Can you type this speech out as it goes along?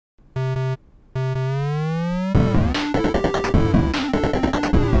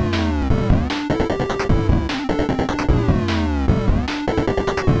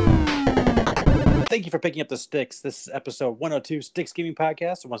you for picking up the sticks. This is episode 102, Sticks Gaming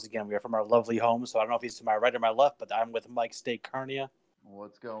Podcast. Once again, we are from our lovely home, so I don't know if he's to my right or my left, but I'm with Mike State Carnia.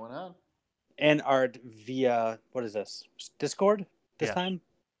 What's going on? And Art via, what is this? Discord this time?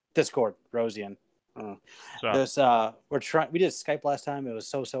 Discord, Rosian. We did Skype last time. It was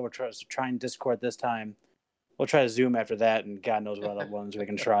so-so. We're trying Discord this time. We'll try Zoom after that, and God knows what other ones we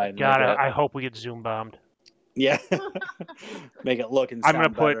can try. God, I hope we get Zoom bombed. Yeah. Make it look and I'm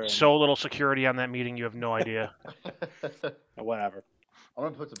sound going to put so little security on that meeting, you have no idea. Whatever. I'm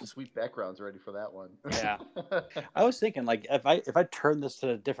going to put some sweet backgrounds ready for that one. Yeah. I was thinking, like, if I turn this to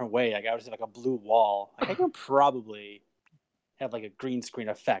a different way, like, I would say, like, a blue wall, like, I can probably have, like, a green screen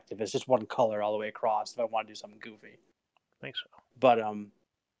effect if it's just one color all the way across if I want to do something goofy. I think so. But,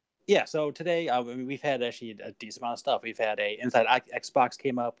 yeah, so today we've had actually a decent amount of stuff. We've had Inside Xbox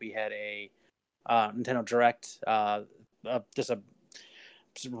came up. We had a Nintendo Direct, just a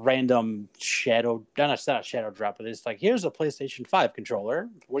random shadow, not a shadow drop, but it's like, here's a PlayStation 5 controller.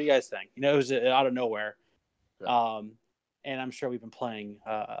 What do you guys think? You know, it was out of nowhere. Yeah. And I'm sure we've been playing,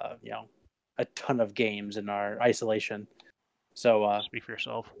 a ton of games in our isolation. So, speak for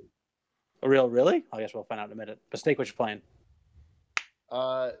yourself. Really? I guess we'll find out in a minute. But Snake, what you playing?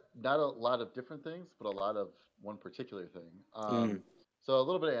 Not a lot of different things, but a lot of one particular thing. So a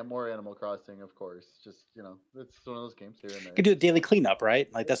little bit more Animal Crossing, of course. Just, it's one of those games here and there. You can do a daily cleanup,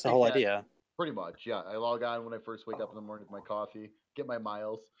 right? Like, that's the whole idea. Pretty much, yeah. I log on when I first wake up in the morning with my coffee, get my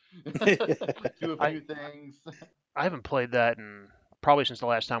miles, do a few things. I haven't played that probably since the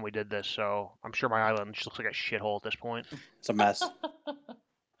last time we did this, so I'm sure my island just looks like a shithole at this point. It's a mess.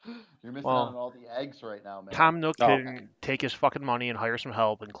 You're missing out on all the eggs right now, man. Tom Nook can take his fucking money and hire some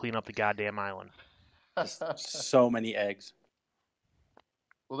help and clean up the goddamn island. So many eggs.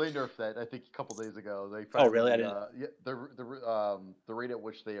 Well, they nerfed that. I think a couple days ago. They really? I didn't. The rate at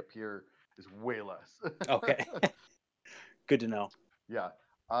which they appear is way less. Okay. Good to know. Yeah.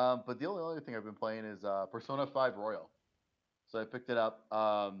 But the only other thing I've been playing is Persona 5 Royal. So I picked it up.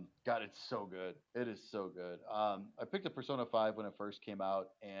 God, it's so good. It is so good. I picked up Persona 5 when it first came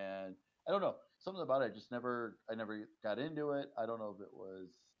out, and I don't know, something about it. I never got into it. I don't know if it was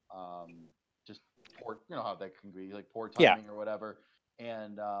just poor. You know how that can be, like poor timing or whatever.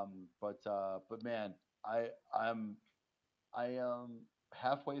 And but man, I am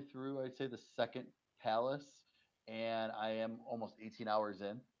halfway through. I'd say the second palace, and I am almost 18 hours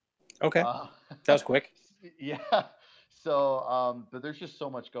in. Okay, that was quick. Yeah. So, but there's just so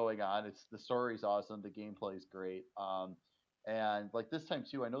much going on. The story's awesome. The gameplay is great. And like this time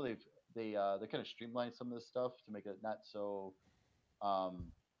too, I know they kind of streamlined some of the stuff to make it not so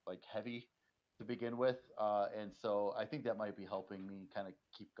like heavy to begin with, and so I think that might be helping me kind of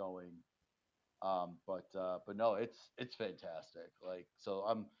keep going. But no, it's fantastic. Like,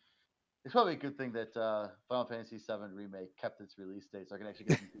 so it's probably a good thing that Final Fantasy VII Remake kept its release date, so I can actually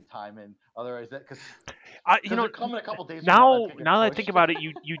get some good time in. Otherwise, because coming a couple days. Now that I think about it,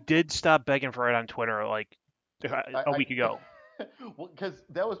 you did stop begging for it on Twitter like a week ago. Well, because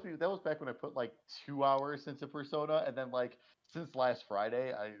that was back when I put like 2 hours into Persona, and then like since last Friday,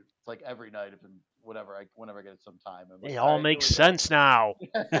 it's like every night I've been whenever I get some time. It all makes sense now.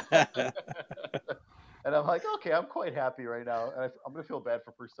 And I'm like, okay, I'm quite happy right now, and I'm gonna feel bad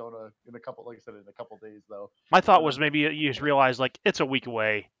for Persona in a couple days though. My thought was maybe you just realized like it's a week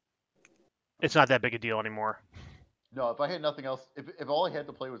away. It's not that big a deal anymore. No, if I had nothing else, if all I had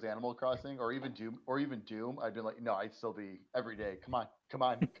to play was Animal Crossing or even Doom, I'd be like, no, I'd still be every day. Come on.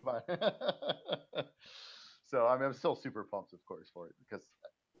 So I mean, I'm still super pumped, of course, for it because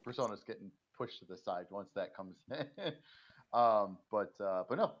Persona's getting pushed to the side once that comes in. But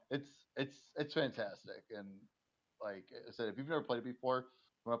no, it's fantastic, and like I said, if you've never played it before,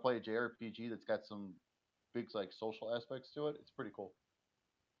 you want to play a JRPG that's got some big like social aspects to it, it's pretty cool.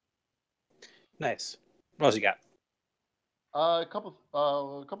 Nice. What else you got? A couple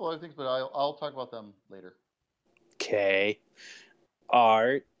other things, but I'll talk about them later. Okay.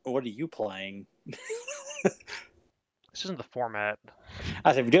 Art, what are you playing? This isn't the format.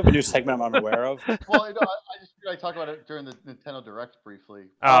 I said, we do have a new segment I'm unaware of. Well, I talked about it during the Nintendo Direct briefly.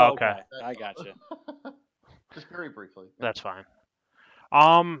 Oh, okay. I got you. Just very briefly. That's fine.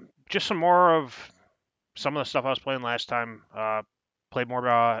 Just some more of some of the stuff I was playing last time. Played more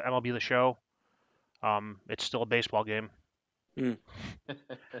about MLB The Show. It's still a baseball game.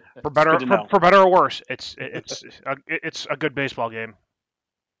 For better or worse, it's a good baseball game.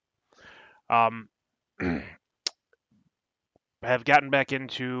 I have gotten back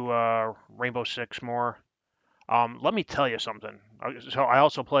into Rainbow Six more. Let me tell you something. So I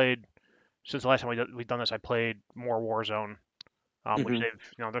also played, since the last time we've done this, I played more Warzone. which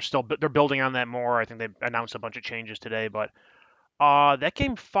Mhm. they're building on that more. I think they announced a bunch of changes today, but that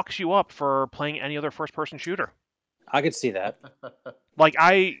game fucks you up for playing any other first-person shooter. I could see that. Like,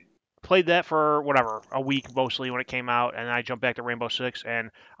 I played that for whatever, a week mostly when it came out, and I jumped back to Rainbow Six,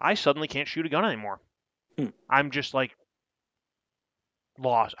 and I suddenly can't shoot a gun anymore. Hmm. I'm just like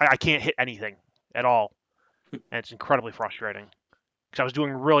lost. I can't hit anything at all, and it's incredibly frustrating because I was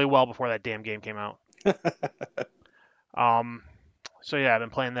doing really well before that damn game came out. Um, so yeah, I've been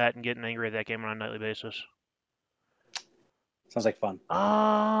playing that and getting angry at that game on a nightly basis. Sounds like fun.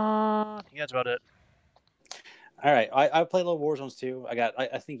 Yeah, that's about it. All right, I played a little Warzones too.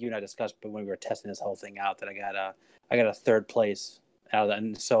 I think you and I discussed, but when we were testing this whole thing out, that I got a third place out of that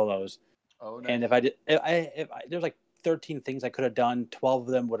in solos. Oh, nice. And if there's like 13 things I could have done, 12 of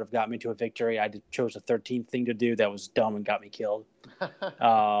them would have got me to a victory. chose a 13th thing to do that was dumb and got me killed.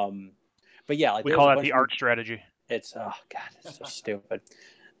 But yeah, like We there call was a that bunch the of art strategy. It's oh god, it's so stupid.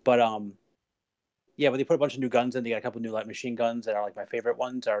 But yeah, but they put a bunch of new guns in. They got a couple new light machine guns that are like my favorite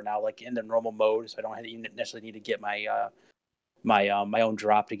ones are now like in the normal mode, so I don't necessarily need to get my own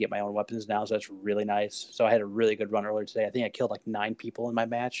drop to get my own weapons now. So that's really nice. So I had a really good run earlier today. I think I killed like 9 people in my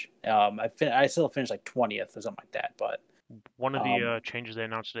match. I still finished like 20th or something like that. But one of the changes they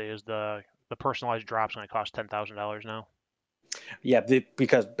announced today is the personalized drops going to cost $10,000 now. Yeah,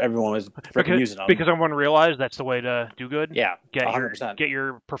 because everyone was freaking using them. Because everyone realized that's the way to do good. Yeah, get 100%. Get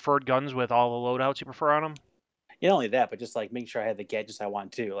your preferred guns with all the loadouts you prefer on them. Not only that, but just like making sure I had the gadgets I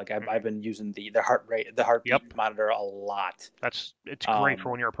want too. Like I've been using the heartbeat monitor a lot. It's great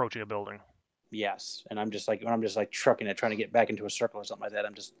for when you're approaching a building. Yes, and I'm just like trucking it, trying to get back into a circle or something like that.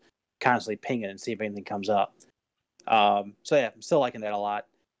 I'm just constantly pinging and see if anything comes up. So yeah, I'm still liking that a lot.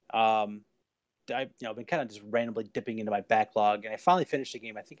 I've been kind of just randomly dipping into my backlog, and I finally finished the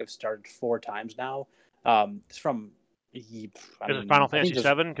game. I think I've started 4 times now. It's from. Is it Final Fantasy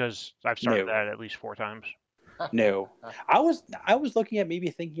VII? Because I've started that at least 4 times. No, I was looking at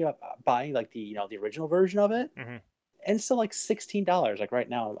maybe thinking of buying like the original version of it, and it's still like $16 like right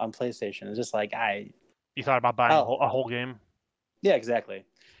now on PlayStation. It's just like You thought about buying a whole game? Yeah, exactly.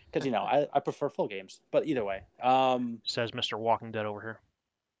 Because I prefer full games, but either way. Says Mr. Walking Dead over here.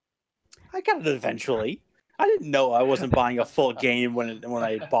 I got it eventually. I didn't know I wasn't buying a full game when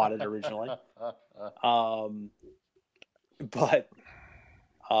I bought it originally.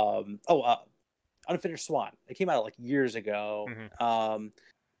 Unfinished Swan. It came out like years ago.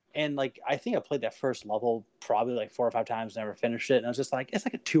 And like I think I played that first level probably like 4 or 5 times, never finished it. And I was just like, it's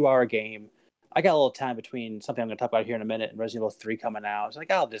like a 2-hour game. I got a little time between something I'm going to talk about here in a minute and Resident Evil 3 coming out. It's like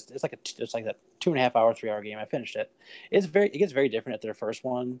it's like that 2.5-hour, 3-hour game. I finished it. It gets very different at their first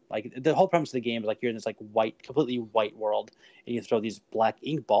one. Like the whole premise of the game is like you're in this like completely white world, and you throw these black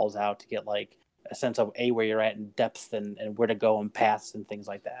ink balls out to get like a sense of where you're at in depth and where to go and paths and things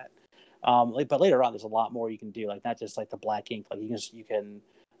like that. But later on, there's a lot more you can do. Like not just like the black ink. Like you can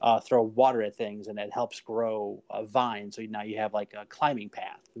throw water at things, and it helps grow vines. So now you have like a climbing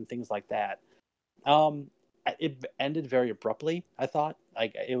path and things like that. It ended very abruptly. I thought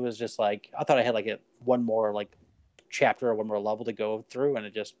like it was just like I thought I had like one more like chapter or one more level to go through, and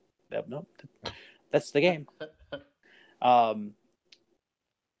it just nope. That's the game. So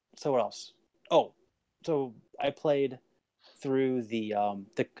what else? Oh, so I played through the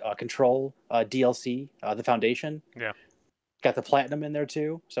Control DLC, the Foundation. Yeah. Got the platinum in there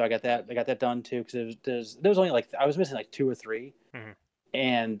too, so I got that done too because there was only like I was missing like 2 or 3,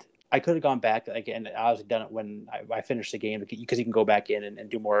 and I could have gone back again. I was done it when I finished the game because you can go back in and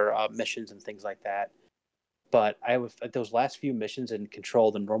do more missions and things like that. But those last few missions in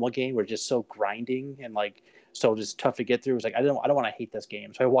Control, the normal game, were just so grinding and like so just tough to get through. It was like I don't want to hate this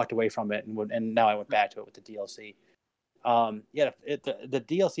game, so I walked away from it and now I went back to it with the DLC. The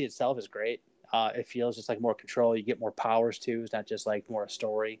DLC itself is great. It feels just like more Control. You get more powers too. It's not just like more a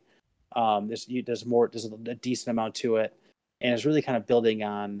story. There's a decent amount to it, and it's really kind of building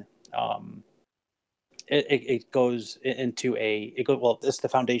on. It goes into it's the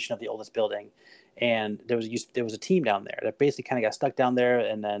foundation of the oldest building, and there was a team down there that basically kind of got stuck down there,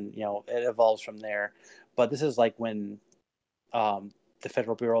 and then it evolves from there. But this is like when the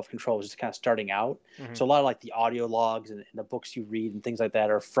Federal Bureau of Control was just kind of starting out. So a lot of like the audio logs and the books you read and things like that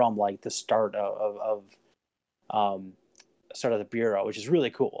are from like the start of the Bureau, which is really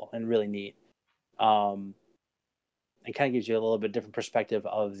cool and really neat. And kind of gives you a little bit different perspective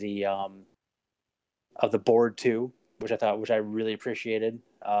of the board too, which I really appreciated.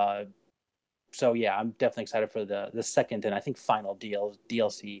 So yeah, I'm definitely excited for the second and I think final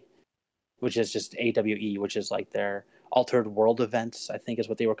DLC, which is just AWE, which is like their Altered World events, I think is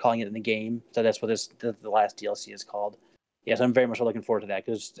what they were calling it in the game. So that's what the last DLC is called. yes, I'm very much looking forward to that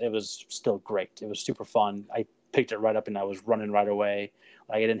because it was still great. It was super fun. I picked it right up and I was running right away.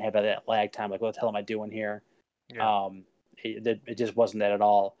 Like I didn't have that lag time. Like what the hell am I doing here? Yeah. It just wasn't that at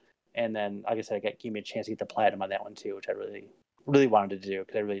all. And then, like I said, gave me a chance to get the platinum on that one too, which I really, really wanted to do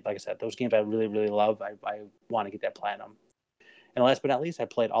because I really, like I said, those games I really, really love. I want to get that platinum. And last but not least, I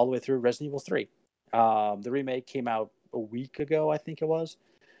played all the way through Resident Evil 3. The remake came out a week ago, I think it was.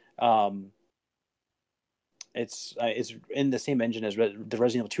 It's in the same engine as the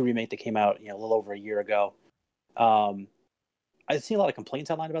Resident Evil 2 remake that came out a little over a year ago. I've seen a lot of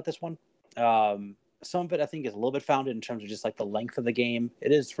complaints online about this one. Some of it I think is a little bit founded in terms of just like the length of the game.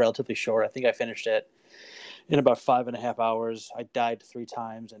 It is relatively short. I think I finished it in about 5.5 hours. I died 3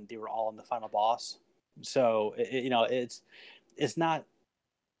 times, and they were all in the final boss. So it's not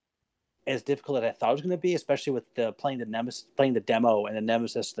as difficult as I thought it was going to be, especially with playing the demo, and the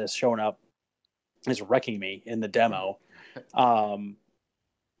nemesis that's showing up is wrecking me in the demo.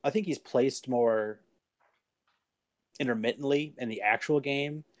 I think he's placed more intermittently in the actual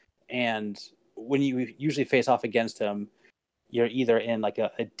game, and when you usually face off against him, you're either in like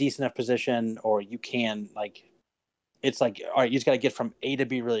a decent enough position, or you can it's like, all right, you just got to get from A to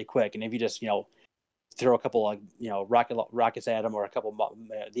B really quick, and if you just throw a couple rockets at him, or a couple,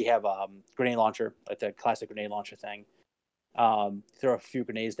 they have grenade launcher, like the classic grenade launcher thing. Throw a few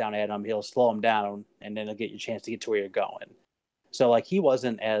grenades down at him, he'll slow him down, and then he'll get you a chance to get to where you're going. So like he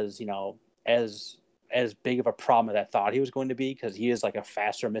wasn't as as big of a problem as I thought he was going to be, because he is like a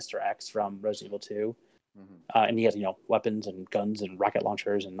faster Mr. X from Resident Evil 2. Mm-hmm. And he has weapons and guns and rocket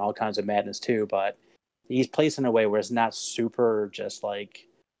launchers and all kinds of madness too, but he's placed in a way where it's not super just like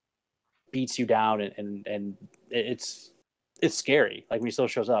beats you down, and it's scary like when he still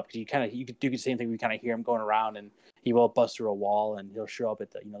shows up, because you could do the same thing. We kind of hear him going around, and he will bust through a wall, and he'll show up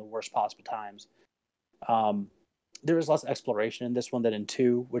at the worst possible times. There is less exploration in this one than in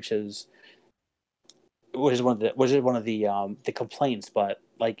 2, which is one of the complaints. But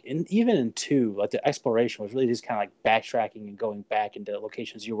like even in 2, like the exploration was really just kind of like backtracking and going back into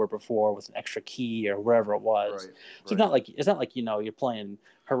locations you were before with an extra key or wherever it was. Right, so it's not like you're playing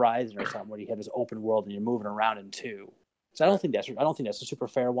Horizon or something where you have this open world and you're moving around in 2. So I don't think that's a super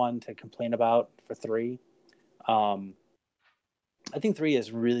fair one to complain about for 3. I think 3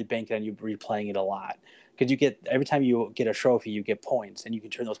 is really banking on you replaying it a lot, because every time you get a trophy, you get points, and you can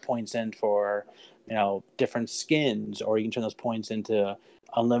turn those points in for different skins, or you can turn those points into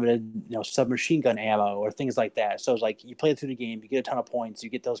unlimited submachine gun ammo or things like that. So it's like you play through the game, you get a ton of points, you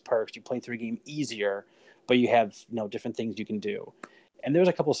get those perks, you play through the game easier, but you have different things you can do. And there was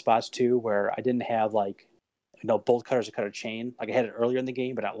a couple of spots too where I didn't have bolt cutters to cut a chain. Like I had it earlier in the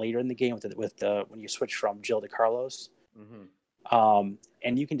game, but not later in the game with the when you switch from Jill to Carlos. Mm-hmm.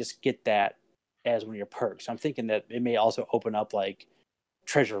 And you can just get that as one of your perks. So I'm thinking that it may also open up like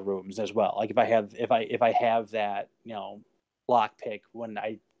treasure rooms as well. Like if I have that lockpick when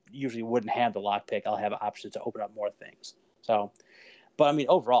I usually wouldn't have the lockpick, I'll have options to open up more things. So, but I mean,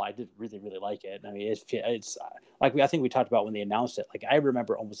 overall, I did really, really like it. I mean, it's like I think we talked about when they announced it. Like I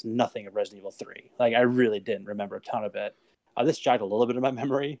remember almost nothing of Resident Evil 3. Like I really didn't remember a ton of it. This jogged a little bit of my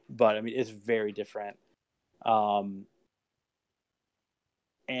memory, but I mean, it's very different. And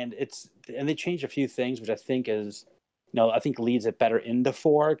they changed a few things, which I think is, I think leads it better into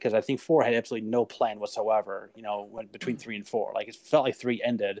 4, because I think 4 had absolutely no plan whatsoever, between 3 and 4. Like it felt like 3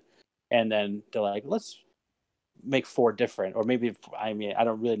 ended, and then they're like, let's make 4 different, or maybe I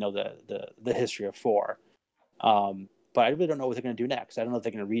don't really know the history of 4, but I really don't know what they're going to do next. I don't know if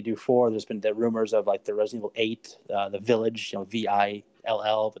they're going to redo 4. There's been the rumors of like the Resident Evil 8, the Village,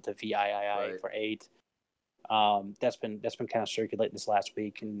 VILL, but the VIII Right. for 8. That's been kind of circulating this last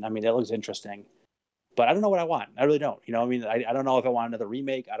week, and I mean that looks interesting, but I don't know what I want. I really don't. I don't know if I want another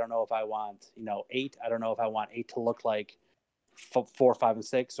remake. I don't know if I want 8. I don't know if I want 8 to look like 4, 5, and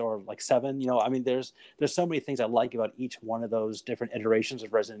 6, or like 7. I mean there's so many things I like about each one of those different iterations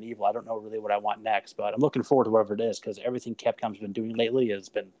of Resident Evil. I don't know really what I want next, but I'm looking forward to whatever it is, because everything Capcom's been doing lately has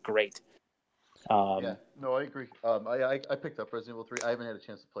been great. Yeah, no, I agree. I picked up Resident Evil 3. I haven't had a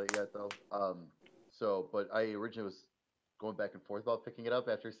chance to play it yet though. But I originally was going back and forth about picking it up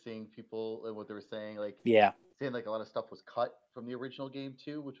after seeing people and what they were saying. Like, Yeah. saying like a lot of stuff was cut from the original game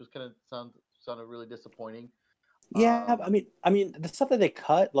too, which was kind of sounded really disappointing. Yeah, I mean the stuff that they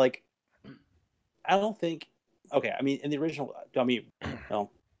cut, like I don't think. Okay, I mean in the original, no,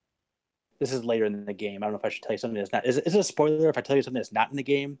 this is later in the game. I don't know if I should tell you something that's not. Is it a spoiler if I tell you something that's not in the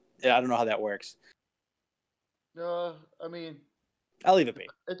game? Yeah, I don't know how that works. I mean, I'll leave it be.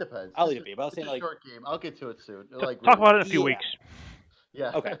 it depends. I'll leave it be. But I was It's saying a like, short game. I'll get to it soon. Talk about it in a few Yeah. weeks.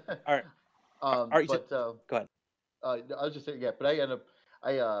 Yeah. Okay. All right. All right. But go ahead. I was just saying, yeah, but I ended up,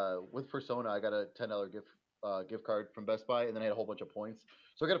 with Persona, I got a $10 gift card from Best Buy, and then I had a whole bunch of points,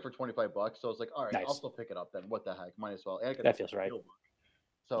 so I got it for $25. So I was like, all right, I'll Nice. still pick it up then. What the heck, might as well. And I got That a feels right. Steelbook.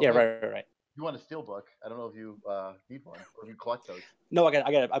 So Yeah, hey, right. you want a Steelbook? I don't know if you need one or if you collect those. No,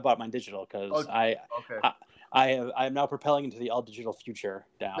 I bought mine digital because Okay. I am now propelling into the all digital future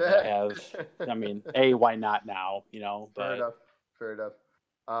now that I have. I mean, why not now? Fair But enough.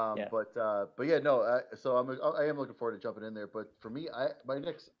 yeah. But yeah, no. So I am looking forward to jumping in there. But for me,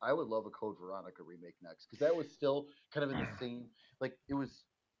 I would love a Code Veronica remake next, because that was still kind of in the same, like, it was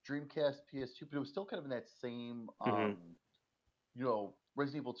Dreamcast, PS2, but it was still kind of in that same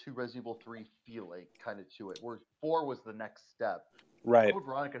Resident Evil 2, Resident Evil 3 feeling kind of to it, where 4 was the next step. Right. Code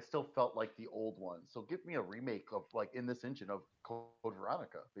Veronica still felt like the old one, so give me a remake of, like, in this engine of Code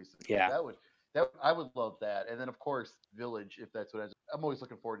Veronica, basically. Yeah. I would love that, and then of course Village, if that's what I'm always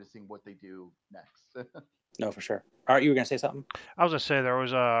looking forward to seeing what they do next. No, for sure. All right, you were gonna say something? I was gonna say there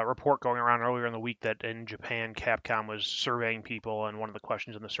was a report going around earlier in the week that in Japan, Capcom was surveying people, and one of the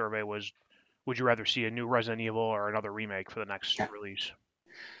questions in the survey was, "Would you rather see a new Resident Evil or another remake for the next release?"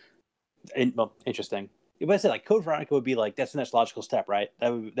 Well, interesting. But I say, like, Code Veronica would be like, that's the next logical step, right?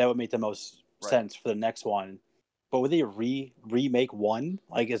 That would make the most sense for the next one. But would they remake one?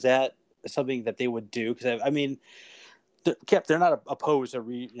 Like, is that something that they would do? Because I mean, they're not opposed to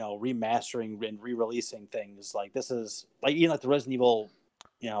remastering and re-releasing things. Like, this is like, even like the Resident Evil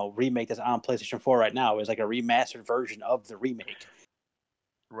remake that's on PlayStation 4 right now is like a remastered version of the remake.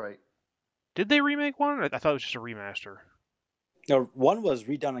 Right. Did they remake one? I thought it was just a remaster. No, one was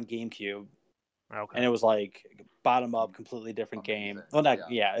redone on GameCube. Okay. And it was like bottom up, completely different game. Well,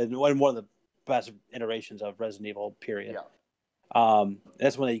 and one of the best iterations of Resident Evil, period. Yeah.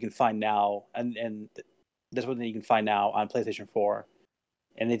 That's one that you can find now, and that's one that you can find now on PlayStation 4.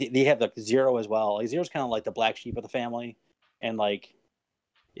 And they have like Zero as well. Like, Zero's kind of like the black sheep of the family, and like,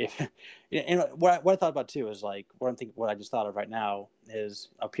 if and what I thought about too is like what I just thought of right now is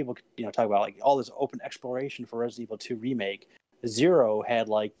people talk about like all this open exploration for Resident Evil 2 remake. Zero had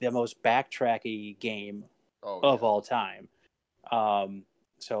like the most backtracky game of all time.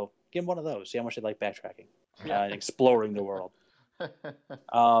 So give him one of those. See how much they like backtracking and exploring the world.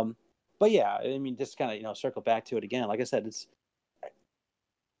 But yeah, I mean, just kind of circle back to it again. Like I said,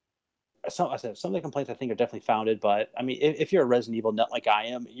 some of the complaints I think are definitely founded. But I mean, if you're a Resident Evil nut like I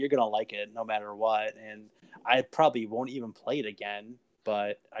am, you're gonna like it no matter what. And I probably won't even play it again.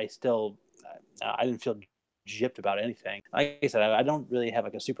 But I didn't feel gypped about anything. Like I said, I don't really have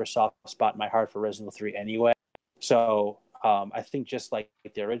like a super soft spot in my heart for Resident Evil 3 anyway. So I think just like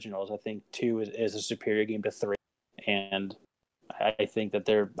the originals, I think 2 is a superior game to 3, and I think that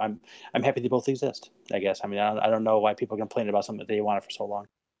I'm happy they both exist. I guess. I mean, I don't know why people complain about something that they wanted for so long.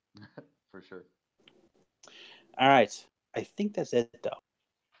 For sure. All right, I think that's it though.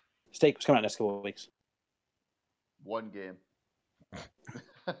 Steak, coming out next couple of weeks. One game.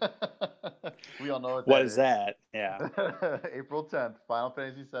 We all know what is that? Yeah. April 10th, Final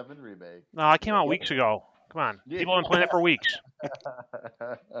Fantasy VII Remake. No, it came out weeks ago. Come on. People have been playing it for weeks.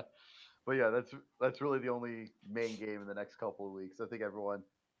 But yeah, that's really the only main game in the next couple of weeks. I think everyone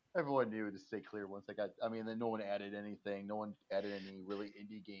knew to stay clear once they got. I mean, then no one added anything. No one added any really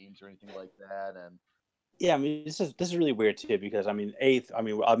indie games or anything like that. And yeah, I mean, this is really weird too, because I mean,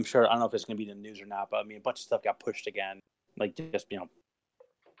 I'm sure, I don't know if it's going to be in the news or not, but I mean, a bunch of stuff got pushed again, like just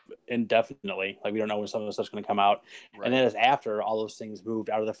indefinitely. Like, we don't know when some of the stuff's going to come out, and then it's after all those things moved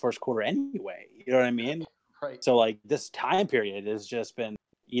out of the first quarter anyway. You know what I mean? Right. So like, this time period has just been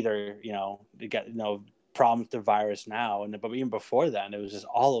either it got problems with the virus now, but even before then, it was just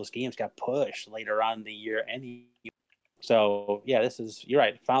all those games got pushed later on in the year anyway. So yeah, you're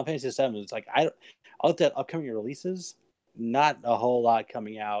right. Final Fantasy VII is like, I looked at upcoming releases, not a whole lot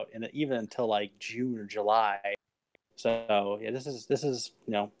coming out, and even until like June or July. So yeah, this is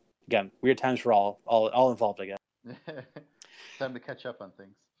again, weird times for all involved, I guess. Time to catch up on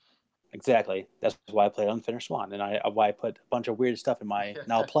things. Exactly. That's why I played Unfinished Swan, and why I put a bunch of weird stuff in my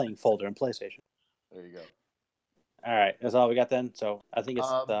now playing folder in PlayStation. There you go. All right, that's all we got then. So I think it's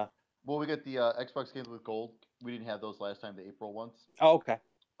well, we got the Xbox games with gold. We didn't have those last time, the April ones. Oh, okay.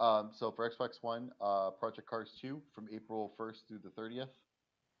 So for Xbox One, Project Cars 2 from April 1st through the 30th.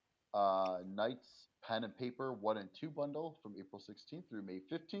 Knights Pen and Paper 1 and 2 bundle from April 16th through May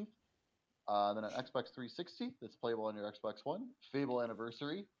 15th. Then on Xbox 360, that's playable on your Xbox One. Fable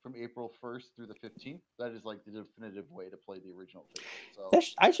Anniversary from April 1st through the 15th. That is like the definitive way to play the original Fable. So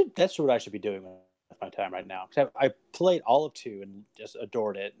that's what I should be doing with my time right now. Because I played all of 2 and just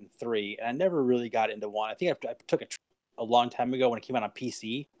adored it, and 3, and I never really got into 1. I think I took a long time ago when it came out on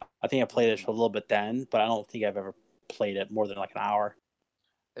PC. I think I played it for a little bit then, but I don't think I've ever played it more than like an hour.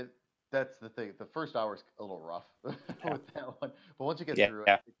 That's the thing. The first hour is a little rough with that one, but once you get through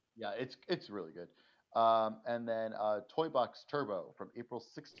Yeah. it's really good. And then Toy Box Turbo from April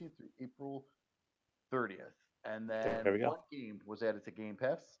 16th through April 30th. And then There we go. one game was added to Game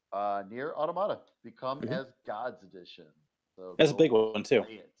Pass, Near Automata, Become Mhm. as Gods Edition. So That's a go big one too.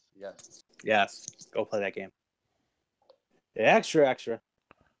 play it. Yes. Yes, go play that game. Extra.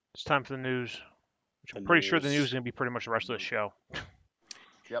 It's time for the news. Which I'm The pretty sure the news news. is going to be pretty much the rest of the show.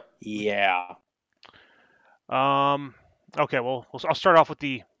 Yep. Yeah. Okay, well, I'll start off with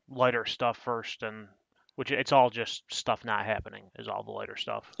the lighter stuff first, and which it's all just stuff not happening is all the lighter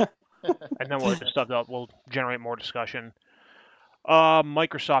stuff, and then we'll hit the stuff that will generate more discussion.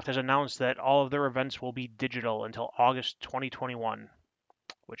 Microsoft has announced that all of their events will be digital until August 2021,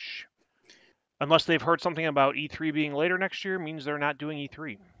 which, unless they've heard something about E3 being later next year, means they're not doing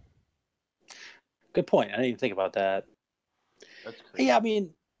E3. Good point. I didn't even think about that. That's crazy. Yeah, I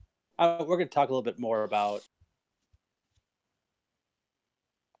mean, we're going to talk a little bit more about.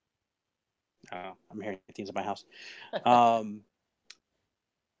 I'm hearing things in my house. What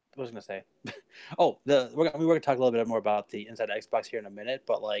was I going to say? Oh, we're going to talk a little bit more about the Inside Xbox here in a minute,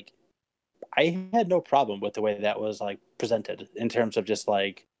 but like, I had no problem with the way that was like presented in terms of just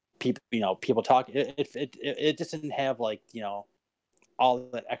like people talk. It just didn't have like all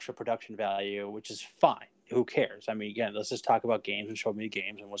that extra production value, which is fine. Who cares? I mean, again, let's just talk about games and show me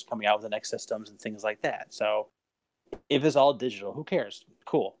games and what's coming out with the next systems and things like that. So if it's all digital, who cares?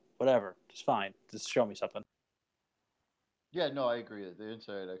 Cool, whatever, it's fine. Just show me something. Yeah, no, I agree. The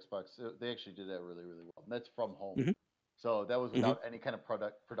Inside Xbox, they actually did that really, really well. And that's from home. Mm-hmm. So that was without any kind of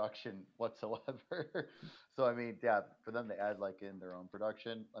production whatsoever. So I mean, yeah, for them to add like in their own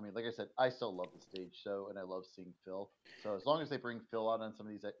production. I mean, like I said, I still love the stage show and I love seeing Phil. So as long as they bring Phil out on some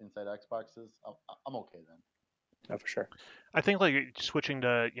of these Inside Xboxes, I'm okay then. Oh, for sure. I think like switching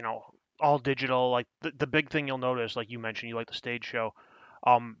to all digital, like the big thing you'll notice, like you mentioned, you like the stage show.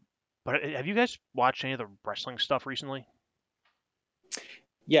 But have you guys watched any of the wrestling stuff recently?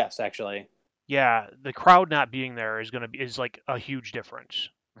 Yes, actually. Yeah, the crowd not being there is like a huge difference.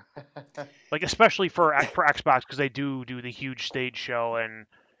 Like especially for Xbox because they do the huge stage show and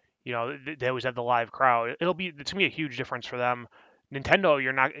they always have the live crowd. It's gonna be a huge difference for them. Nintendo,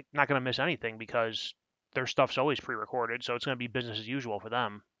 you're not gonna miss anything because their stuff's always pre-recorded, so it's gonna be business as usual for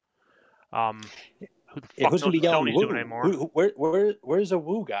them. Who the fuck Who's knows gonna be what yelling Sony's woo? doing anymore? Where's the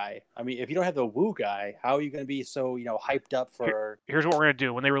woo guy? I mean, if you don't have the woo guy, how are you gonna be so hyped up for? Here's what we're gonna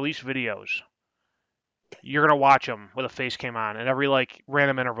do when they release videos. You're gonna watch them with a face cam on, and every like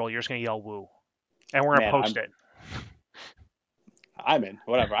random interval, you're just gonna yell "woo," and we're gonna post it. I'm in.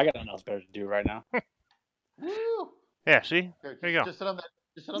 Whatever. I got nothing else better to do right now. Woo! Yeah. See, there you go. Just sit on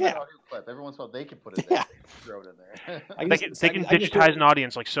that audio clip. Every once in a while, they can put it there. Throw it in there. They can digitize an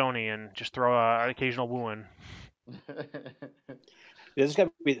audience like Sony and just throw an occasional woo in. This got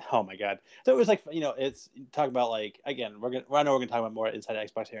to be. Oh my god! So it was like it's talking about like again. I know we're gonna talk about more Inside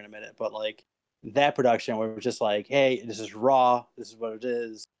Xbox here in a minute, but like that production where we're just like, hey, this is raw. This is what it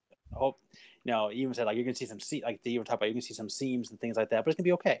is. I hope you even said like you're gonna see some like they even talk about you can see some seams and things like that, but it's gonna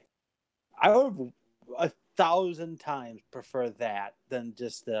be okay. I would 1,000 times prefer that than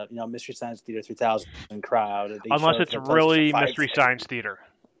just the Mystery Science Theater 3000 crowd. Unless it's really Mystery Science Theater.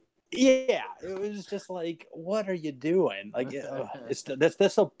 Yeah, it was just like, what are you doing? Like, that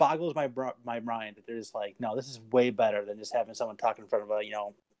still boggles my mind that they're just like, no, this is way better than just having someone talk in front of a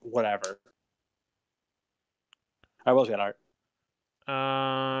whatever. I was got art.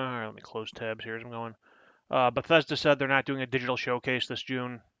 Let me close tabs here as I'm going. Bethesda said they're not doing a digital showcase this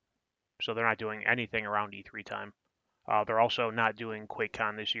June, so they're not doing anything around E3 time. They're also not doing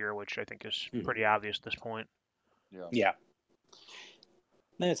QuakeCon this year, which I think is pretty obvious at this point. Yeah.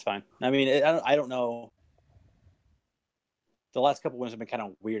 It's fine. I mean, I don't know. The last couple wins have been kind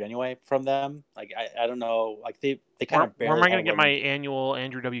of weird anyway from them. Like I don't know. Like they kind of. Where am I going to get my annual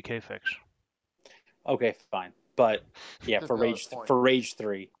Andrew WK fix? Okay, fine. But yeah, for Rage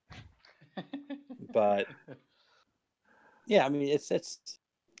 3. But yeah, I mean it's.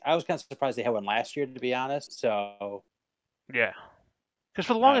 I was kind of surprised they had one last year, to be honest. So yeah. Because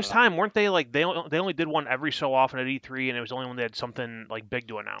for the longest time, weren't they like they only did one every so often at E3, and it was only when they had something like big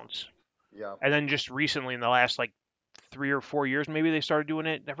to announce. Yeah. And then just recently, in the last like 3 or 4 years, maybe they started doing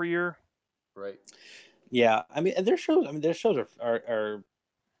it every year. Right. Yeah, I mean, their shows. I mean, their shows are.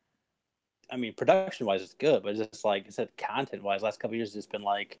 I mean, production wise, it's good, but just like I said, content wise, last couple of years, it's been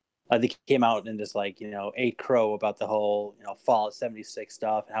like they came out and just like ate crow about the whole Fallout 76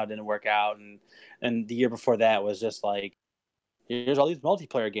 stuff and how it didn't work out, and the year before that was just like. here's all these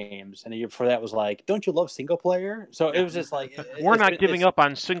multiplayer games, and the year before that was like, don't you love single player? So it was just like we're not giving up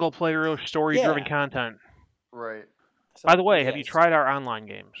on single player story-driven content. Right. So, by the way, have you tried our online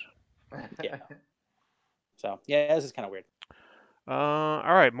games? Yeah. So yeah, this is kind of weird. All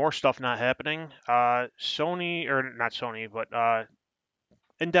right, more stuff not happening. Sony, or not Sony, but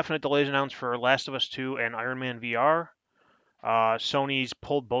indefinite delays announced for Last of Us 2 and Iron Man VR. Sony's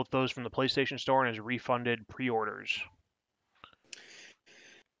pulled both those from the PlayStation Store and has refunded pre-orders.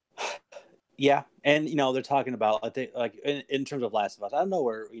 Yeah, and they're talking about like in terms of Last of Us. I don't know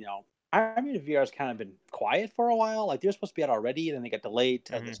where Iron Man VR has kind of been quiet for a while. Like they're supposed to be out already, and then they got delayed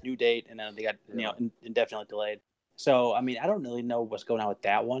to this new date, and then they got indefinitely delayed. So I mean, I don't really know what's going on with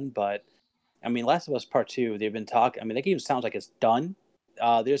that one, but I mean, Last of Us Part 2, they've been talking. I mean, that game sounds like it's done.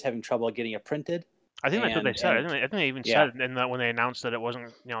 They're just having trouble getting it printed. I think that's what they said. I think they even said in that when they announced that it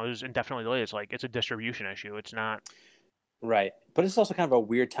wasn't, it was indefinitely delayed. It's like it's a distribution issue. It's not. Right, but it's also kind of a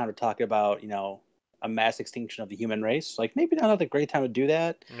weird time to talk about a mass extinction of the human race. Like maybe not a great time to do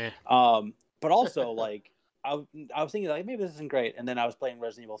that. But also like I was thinking like maybe this isn't great, and then I was playing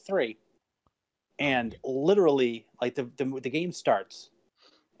Resident Evil 3, and literally like the game starts,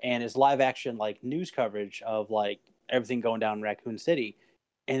 and it's live action like news coverage of like everything going down in Raccoon City,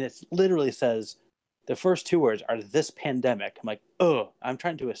 and it literally says the first 2 words are "this pandemic." I'm like, I'm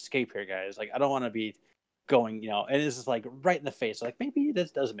trying to escape here, guys. Like I don't want to be going, and it's just like right in the face. Like maybe this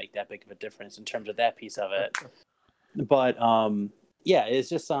doesn't make that big of a difference in terms of that piece of it. But yeah, it's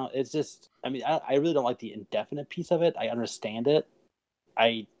just I mean, I really don't like the indefinite piece of it. I understand it.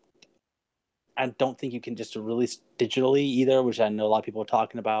 I don't think you can just release digitally either, which I know a lot of people are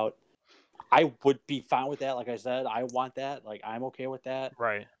talking about. I would be fine with that. Like I said, I want that. Like I'm okay with that.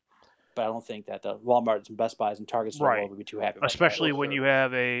 Right. But I don't think that the Walmarts and Best Buys and Targets of the world would be too happy about Especially that. when you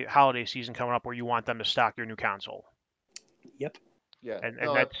have a holiday season coming up where you want them to stock your new console. Yep. Yeah.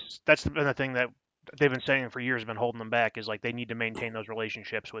 And that's been the thing that they've been saying for years, been holding them back, is like they need to maintain those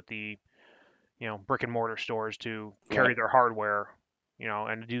relationships with the brick and mortar stores to carry their hardware,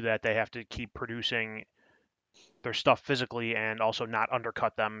 and to do that they have to keep producing their stuff physically and also not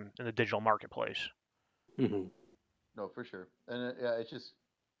undercut them in the digital marketplace. Mm-hmm. No, for sure. And it's just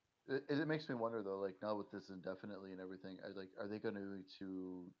it makes me wonder though, like now with this indefinitely and everything, are they going to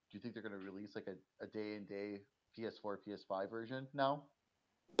do you think they're going to release like a day and day PS4 PS5 version now?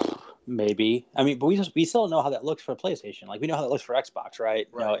 Maybe. I mean, but we still don't know how that looks for PlayStation. Like we know how that looks for Xbox, right?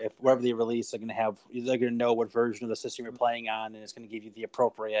 If wherever they release, they're gonna know what version of the system you're playing on, and it's gonna give you the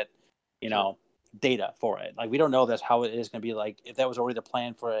appropriate, data for it. Like we don't know that's how it is gonna be. Like if that was already the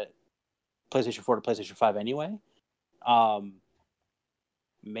plan for it, PlayStation 4 to PlayStation 5 anyway.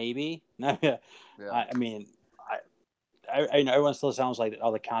 Maybe. I mean, I know everyone still sounds like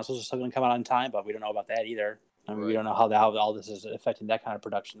all the consoles are still gonna come out on time, but we don't know about that either. I mean, we don't know how all this is affecting that kind of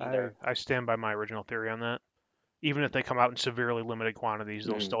production either. I stand by my original theory on that. Even if they come out in severely limited quantities,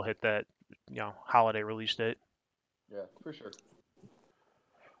 they'll still hit that, holiday release date. Yeah, for sure.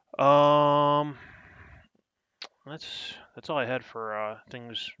 That's all I had for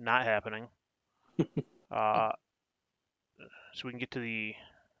things not happening. So we can get to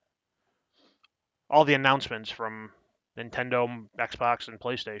all the announcements from Nintendo, Xbox, and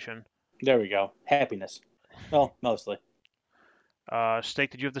PlayStation. There we go. Happiness. Well, mostly.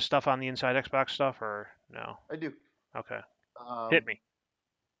 Steak, did you have the stuff on the Inside Xbox stuff or no? I do. Okay. Hit me.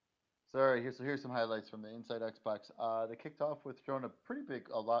 Sorry, here's some highlights from the Inside Xbox. They kicked off with showing a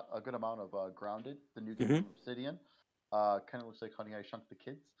good amount of Grounded, the new game from Obsidian. Kind of looks like Honey I Shrunk the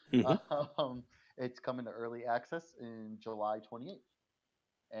Kids. It's coming to early access in July 28th.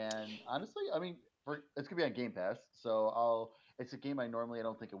 And honestly, I mean, it's gonna be on Game Pass, so it's a game I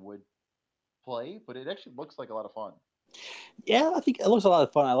don't think it would play, but it actually looks like a lot of fun. Yeah, I think it looks a lot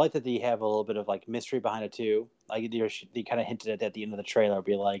of fun. I like that they have a little bit of like mystery behind it too. Like they kind of hinted at the end of the trailer,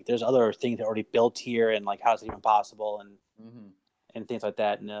 be like, "There's other things that are already built here, and like how's it even possible?" And things like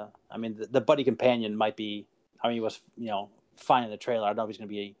that. And I mean, the buddy companion might be. I mean, he was fine in the trailer. I don't know if he's gonna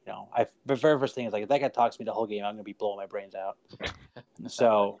be. The very first thing is like if that guy talks to me the whole game, I'm gonna be blowing my brains out.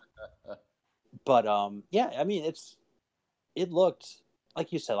 So, but yeah, I mean, it looked.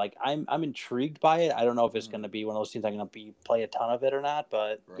 Like you said, like I'm intrigued by it. I don't know if it's going to be one of those things I'm going to play a ton of it or not,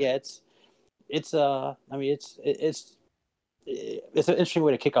 but yeah, I mean it's an interesting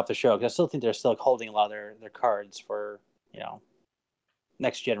way to kick off the show because I still think they're still holding a lot of their cards for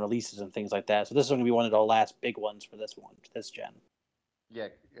next gen releases and things like that. So this is going to be one of the last big ones for this gen. Yeah,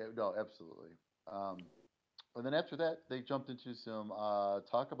 no, absolutely. And then after that, they jumped into some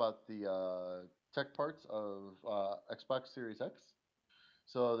talk about the tech parts of Xbox Series X.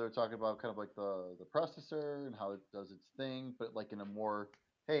 So they're talking about kind of like the processor and how it does its thing, but like in a more,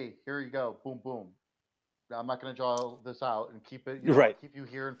 hey, here you go, boom, boom. I'm not going to draw this out and keep it, Right. keep you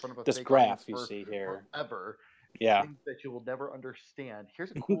here in front of a This fake graph audience you see here. forever. Yeah. Things that you will never understand.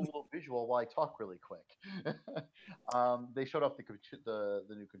 Here's a cool little visual while I talk really quick. They showed off the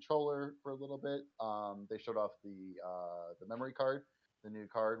new controller for a little bit. They showed off the memory card, the new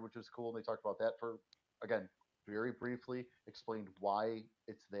card, which was cool. And they talked about that for, again, very briefly, explained why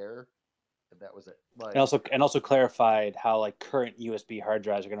it's there, and that was it. Like, And also clarified how like current USB hard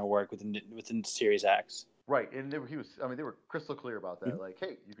drives are going to work within Series X. right, and they were crystal clear about that. Mhm. Like,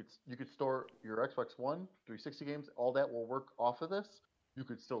 hey, you could store your Xbox One 360 games, all that will work off of this. You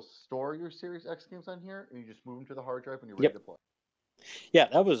could still store your Series X games on here, and you just move them to the hard drive when you're ready Yep. to play. Yeah,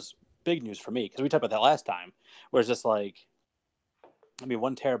 that was big news for me because we talked about that last time, where it's just like, I mean,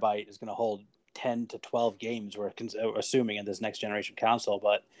 1 terabyte is going to hold 10 to 12 games. We're assuming in this next generation console,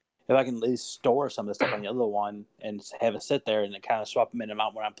 but if I can at least store some of the stuff on the other one and have it sit there and then kind of swap them in and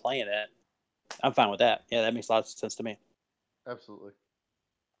out when I'm playing it, I'm fine with that. Yeah, that makes a lot of sense to me. Absolutely.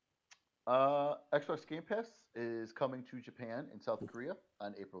 Xbox Game Pass is coming to Japan and South Korea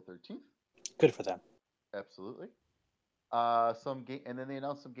on April 13th. Good for them. Absolutely. And then they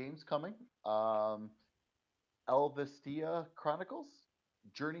announced some games coming. Elvestia Chronicles,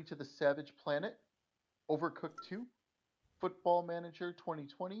 Journey to the Savage Planet, Overcooked 2, Football Manager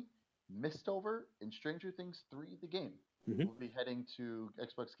 2020, Mistover, and Stranger Things 3: The Game. Mhm. Will be heading to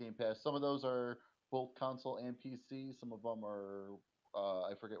Xbox Game Pass. Some of those are both console and PC. Some of them are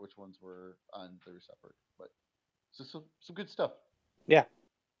I forget which ones were on there separate, but some good stuff. Yeah,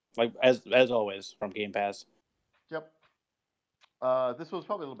 like as always from Game Pass. Yep. This was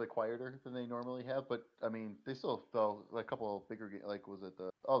probably a little bit quieter than they normally have, but I mean, they still though like a couple of bigger games. Like was it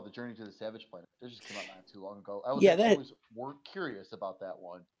the Journey to the Savage Planet? It just came out not too long ago. I was Yeah, that always were curious about that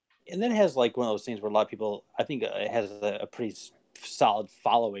one. and then it has like one of those things where a lot of people, I think, it has a pretty solid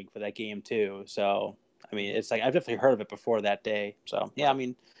following for that game too. So I mean, it's like I've definitely heard of it before that day. So yeah, I Right.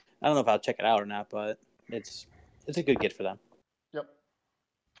 mean, I don't know if I'll check it out or not, but it's a good get for them. Yep.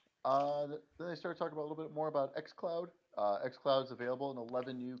 Then they started talking about a little bit more about XCloud. XCloud is available in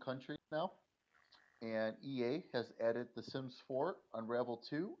 11 new countries now, and EA has added The Sims 4, Unravel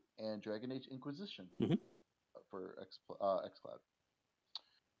 2, and Dragon Age Inquisition Mhm. for XCloud.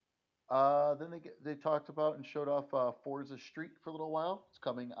 Then they talked about and showed off Forza Street for a little while. It's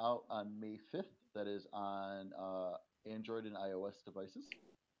coming out on May 5th. That is on Android and iOS devices.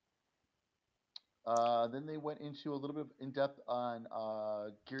 Then they went into a little bit of in depth on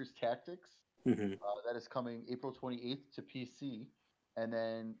Gears Tactics. Mhm. That is coming April 28th to PC. And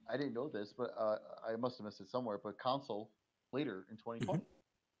then I didn't know this, but I must have missed it somewhere. But console later in 2020.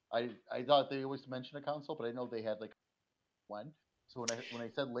 Mhm. I thought they always mentioned a console, but I know they had like when. So when I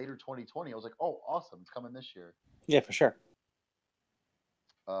said later 2020, I was like, oh, awesome, it's coming this year. Yeah, for sure.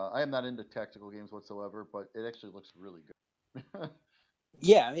 I am not into tactical games whatsoever, but it actually looks really good.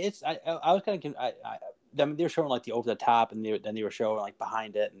 Yeah, I mean, it's I was kind of I mean they were showing like the over the top, and then they were showing like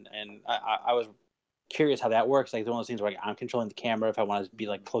behind it, and I was curious how that works. Like, one of those things where like, I'm controlling the camera if I want to be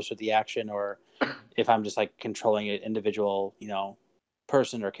like closer to the action, or if I'm just like controlling an individual,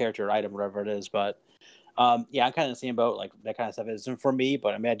 person or character or item, whatever it is. But yeah, I'm kind of in the same boat. Like that kind of stuff isn't for me.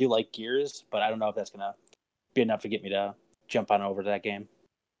 But I mean, I do like Gears, but I don't know if that's gonna be enough to get me to jump on over to that game.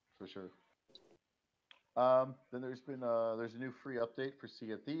 For sure. Then there's a new free update for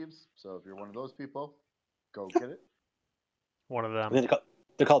Sea of Thieves. So if you're one of those people, go get it. One of I them. mean,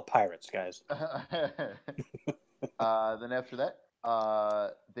 they're called pirates, guys. Then after that,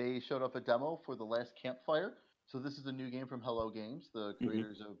 they showed up a demo for The Last Campfire. So this is a new game from Hello Games, the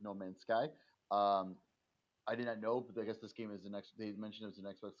creators of No Man's Sky. I did not know, but I guess this game is they mentioned it was an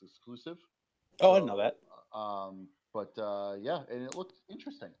Xbox exclusive. Oh, I didn't know So, that. yeah, and it looked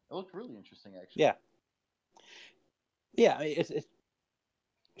interesting. It looked really interesting, actually. Yeah, yeah. I mean, it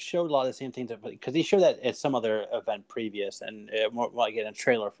showed a lot of the same things because he showed that at some other event previous, and more like in a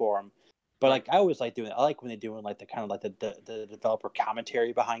trailer form. But like I always like doing, I like when they doing like the kind of like the developer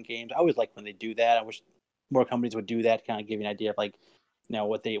commentary behind games. I always like when they do that. I wish more companies would do that, kind of give you an idea of like,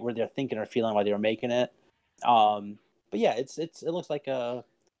 what they're thinking or feeling while they were making it. But yeah, it looks like definitely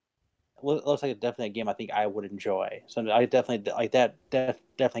a game I think I would enjoy. So I definitely like that.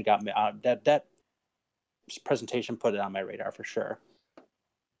 Definitely got me. That presentation put it on my radar for sure.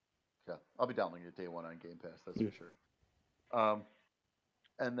 Yeah, I'll be downloading it day one on Game Pass. That's for sure.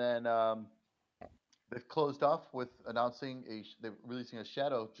 And then they've closed off with they're releasing a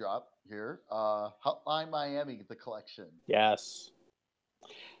shadow drop here. Hotline Miami, the collection. Yes.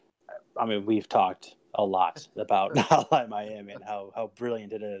 I mean, we've talked a lot about Hotline Miami and how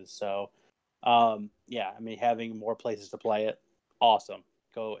brilliant it is. So, yeah, I mean, having more places to play it, awesome.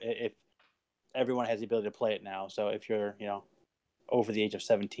 Go if everyone has the ability to play it now. So if you're over the age of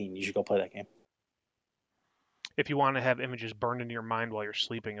 17, you should go play that game. If you want to have images burned into your mind while you're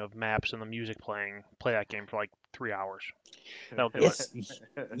sleeping of maps and the music playing, play that game for like 3 hours. That'll do it.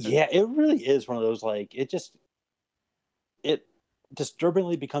 Yeah, it really is one of those like it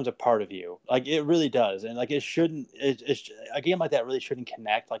disturbingly becomes a part of you. Like it really does, and like it shouldn't. It's a game like that really shouldn't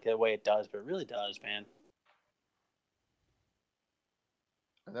connect like the way it does, but it really does, man.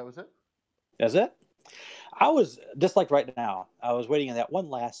 And that was it. Is it? I was just like right now. I was waiting on that one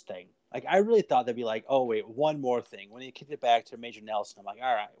last thing. Like I really thought they'd be like, oh wait, one more thing. When he kicked it back to Major Nelson, I'm like,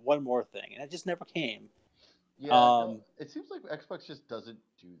 all right, one more thing, and it just never came. Yeah, no, it seems like Xbox just doesn't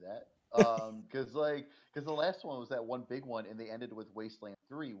do that. Because the last one was that one big one, and they ended with Wasteland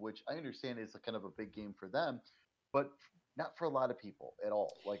 3, which I understand is a kind of a big game for them, but not for a lot of people at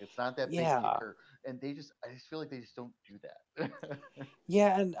all. Like it's not that big kicker, and I just feel like they just don't do that.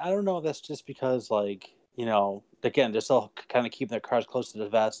 Yeah, and I don't know if that's just because like again, they're still kind of keeping their cards close to the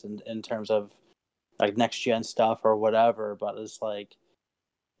vest in terms of like next gen stuff or whatever. But it's like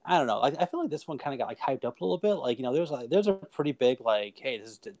I don't know. Like I feel like this one kind of got like hyped up a little bit. Like there's a pretty big like, hey,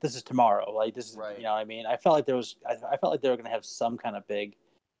 this is tomorrow. Like this is Right. what I mean. I felt like I felt like they were gonna have some kind of big,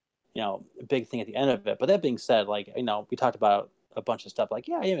 big thing at the end of it. But that being said, like we talked about a bunch of stuff. Like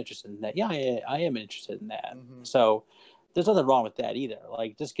yeah, I am interested in that. Yeah, I am interested in that. Mm-hmm. So there's nothing wrong with that either.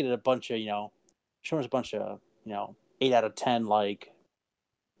 Like just get a bunch of showing us a bunch of 8 out of 10 like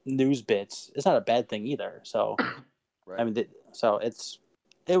news bits. It's not a bad thing either. So Right. I mean, so I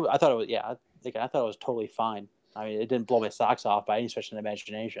thought it was I thought it was totally fine. I mean, it didn't blow my socks off by any stretch of the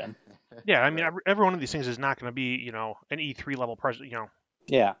imagination. Yeah, I mean, every one of these things is not going to be an E3 level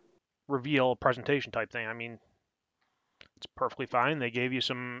yeah, reveal presentation type thing. I mean, it's perfectly fine. They gave you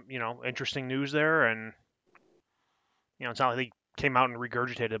some interesting news there, and it's not like they came out and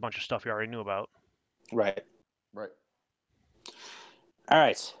regurgitated a bunch of stuff you already knew about. Right. Right. All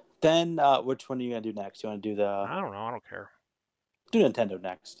right. Then which one are you gonna do next? You want to do the? I don't know. I don't care. Do Nintendo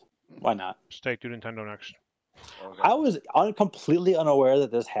next. Why not? Do Nintendo next. Okay. I was completely unaware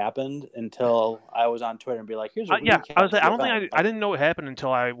that this happened until I was on Twitter and be like, "Here's a yeah." recap I was. of I the don't think event." I didn't know it happened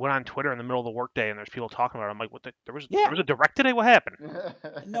until I went on Twitter in the middle of the workday and there's people talking about it. I'm like, "What? There was a direct today? What happened?"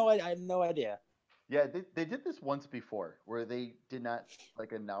 No, I had no idea. Yeah, they did this once before where they did not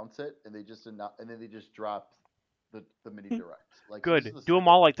like announce it and they just and then they just dropped the mini direct. Like good. So Do them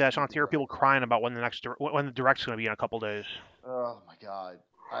all like that. So I don't have to hear people crying about when the direct's going to be in a couple days. Oh my god,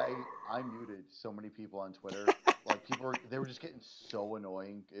 I muted so many people on Twitter. Like they were just getting so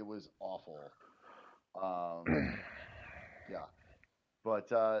annoying. It was awful. Yeah, but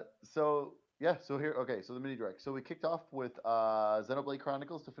so here so the mini direct. So we kicked off with Xenoblade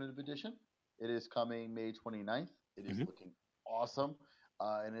Chronicles Definitive Edition. It is coming May 29th. It is looking awesome.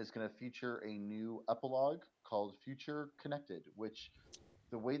 And it's going to feature a new epilogue called Future Connected, which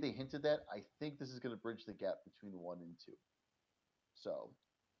the way they hinted that, I think this is going to bridge the gap between 1 and 2. So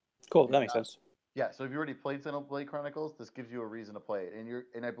cool. That makes sense. Yeah, so if you already played Xenoblade Chronicles, this gives you a reason to play it,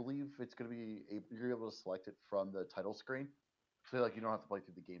 and I believe it's going to be you're able to select it from the title screen, so like you don't have to play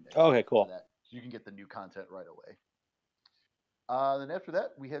through the game. Okay, cool. So you can get the new content right away. Then after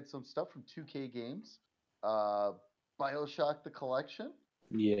that, we had some stuff from 2K Games, BioShock the Collection,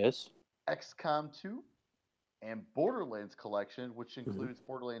 yes, XCOM 2, and Borderlands Collection, which includes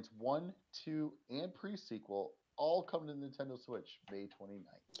Borderlands 1, 2, and pre-sequel, all coming to Nintendo Switch May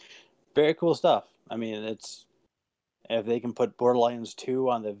 29th. Very cool stuff. I mean, if they can put Borderlands 2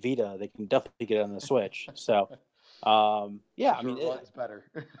 on the Vita, they can definitely get it on the Switch. So, yeah, I mean, it runs better.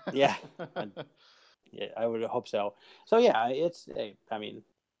 Yeah, I would hope so. So yeah, I mean,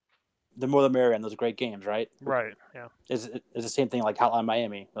 the more the merrier on those great games, right? Right. Yeah. It's the same thing like Hotline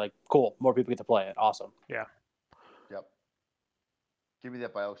Miami. Like, cool, more people get to play it. Awesome. Yeah. Yep. Give me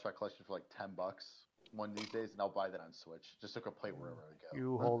that BioShock collection for like $10 one of these days, and I'll buy that on Switch just so I can play wherever I go.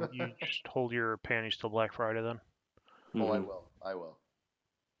 You just hold your panties till Black Friday then. Oh, I will.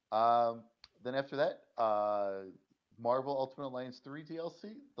 Then after that, Marvel Ultimate Alliance 3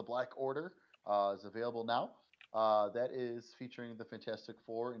 DLC, The Black Order, is available now. That is featuring the Fantastic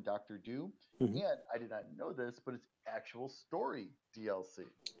Four and Doctor Doom. And I did not know this, but it's actual story DLC.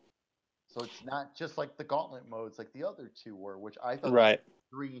 So it's not just like the gauntlet modes like the other two were, which I thought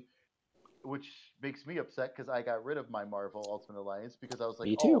 3, which makes me upset because I got rid of my Marvel Ultimate Alliance because I was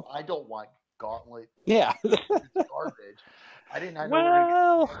like, oh, I don't want gauntlet. Yeah. It's garbage. I didn't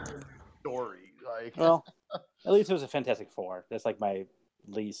know story. Like, well, at least it was a Fantastic Four. That's like my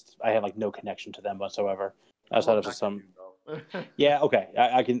least I have like no connection to them whatsoever. Outside of just some. Though. Yeah. Okay.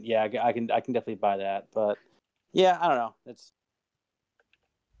 I can. Yeah. I can definitely buy that. But yeah, I don't know.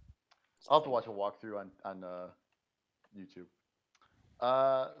 I'll have to watch a walkthrough on YouTube.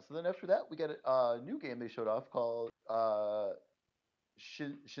 So then after that, we get a new game they showed off called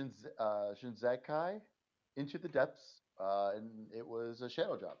Shinsekai Into the Depths, and it was a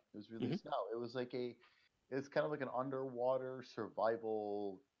shadow drop. It was released now. It was it's kind of like an underwater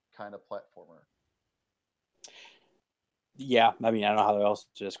survival kind of platformer. Yeah. I mean, I don't know how else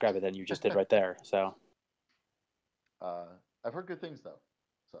to describe it than you just did right there. So. I've heard good things though.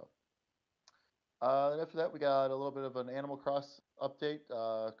 So. And after that, we got a little bit of an Animal Cross update,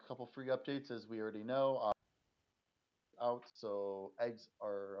 a couple free updates, as we already know. Out, so eggs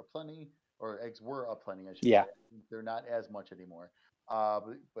are aplenty, or eggs were aplenty, I should say. They're not as much anymore.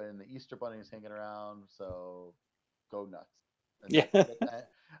 But the Easter Bunny is hanging around, so go nuts. And Yeah.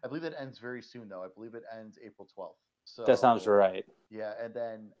 I believe that ends very soon, though. I believe it ends April 12th. So that sounds right. Yeah, and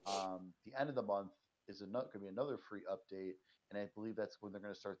then the end of the month is going to be another free update, and I believe that's when they're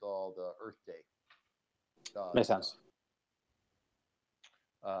going to start all the Earth Day. Makes sense.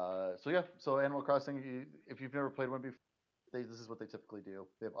 So Animal Crossing, if you've never played one before, this is what they typically do.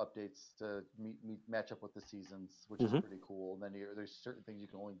 They have updates to match up with the seasons, which is pretty cool. And then there's certain things you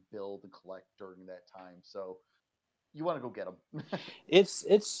can only build and collect during that time. So you want to go get them. it's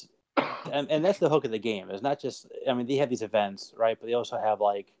and that's the hook of the game. It's not just, I mean, they have these events, right? But they also have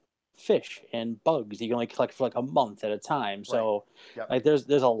like fish and bugs you can only collect for like a month at a time. So like there's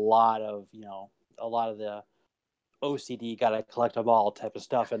a lot of the OCD gotta collect them all type of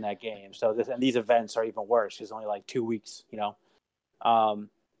stuff in that game. So these events are even worse because only like 2 weeks,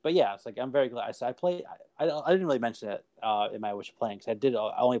 But yeah, it's like I'm very glad. I play. I didn't really mention it in my wish of playing because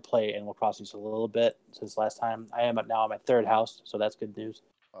I only play Animal Crossing just a little bit since last time. I am now at my third house, so that's good news.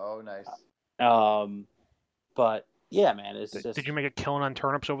 Oh, nice. But yeah, man, it's just. Did you make a killing on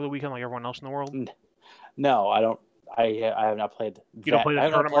turnips over the weekend like everyone else in the world? No, I don't. I have not played. You don't play the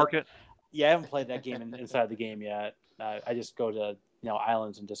turnip market? Yeah, I haven't played that game inside the game yet. I just go to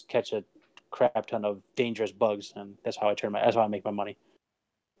islands and just catch a crap ton of dangerous bugs, and that's how I make my money.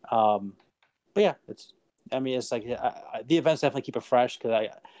 But yeah, it's like the events definitely keep it fresh because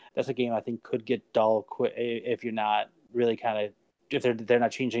that's a game I think could get dull quick if you're not really if they're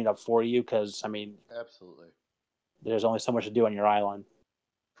not changing it up for you because absolutely, there's only so much to do on your island.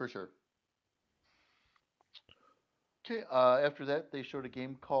 For sure. Okay, after that, they showed a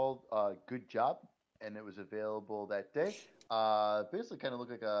game called Good Job, and it was available that day. Basically, kind of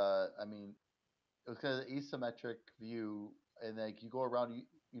looked like it was kind of an asymmetric view, and like you go around,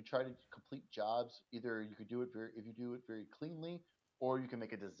 you try to complete jobs. Either you could do it if you do it very cleanly, or you can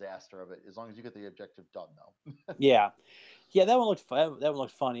make a disaster of it, as long as you get the objective done, though. Yeah, that one looked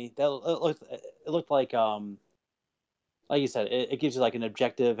funny. It looked like you said, it gives you like an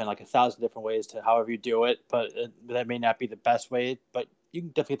objective and like 1,000 different ways to however you do it, but that may not be the best way. But you can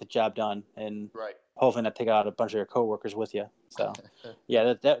definitely get the job done, and hopefully not take out a bunch of your coworkers with you. So,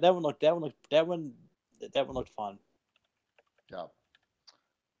 yeah, that one looked fun. Yeah.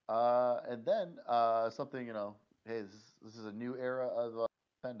 And then something hey, this is a new era of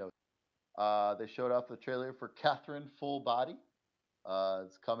Nintendo. They showed off the trailer for Catherine Full Body.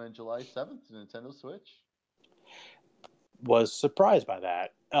 It's coming July 7th to Nintendo Switch. Was surprised by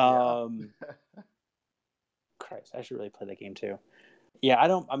that. Yeah. Christ, I should really play that game too. Yeah, I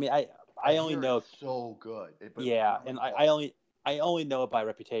don't. I mean, I only know it's so good. Yeah, and I only know it by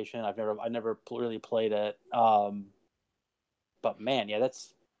reputation. I never really played it. But man, yeah,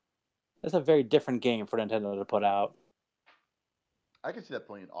 that's a very different game for Nintendo to put out. I can see that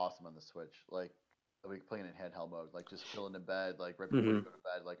playing awesome on the Switch, like playing in handheld mode, like just chilling in bed, like right before you go to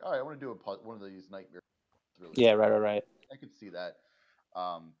bed, like all right, I want to do one of these nightmare. Really cool. Right. I could see that.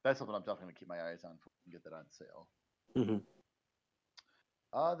 That's something I'm definitely gonna keep my eyes on for and get that on sale.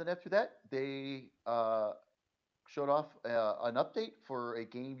 Then after that, they showed off an update for a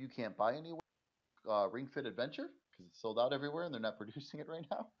game you can't buy anywhere, Ring Fit Adventure, because it's sold out everywhere and they're not producing it right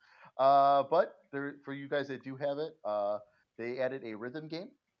now. But for you guys that do have it, they added a rhythm game,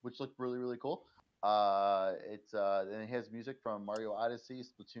 which looked really, really cool. And it has music from Mario Odyssey,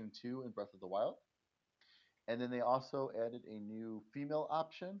 Splatoon 2, and Breath of the Wild. And then they also added a new female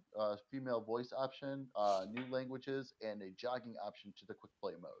option, female voice option, new languages, and a jogging option to the quick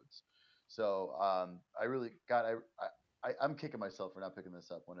play modes. So I'm kicking myself for not picking this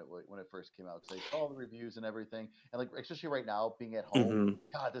up when it first came out because I saw the reviews and everything, and like especially right now being at home,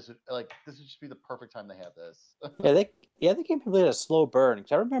 God, this would just be the perfect time to have this. They came really at a slow burn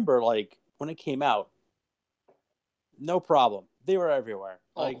because I remember like when it came out, no problem. they were everywhere.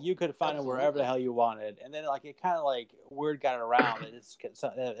 Like Oh, you could find them wherever the absolutely. hell you wanted, and then like it kind of like word got around that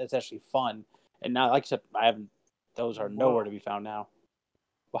it's actually fun. And now, like I said, I haven't. Those are nowhere to Whoa. be found now.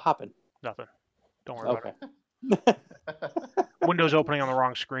 What happened? Nothing. Don't worry about Okay. it. Windows opening on the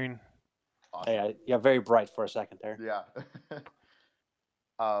wrong screen. Awesome. Yeah, very bright for a second there. Yeah.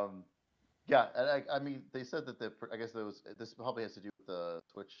 um, yeah, and I mean, they said that I guess this probably has to do with the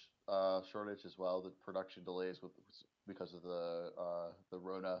Switch shortage as well, the production delays because of the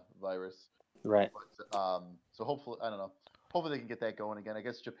Rona virus. Right. But so hopefully, I don't know. Hopefully they can get that going again. I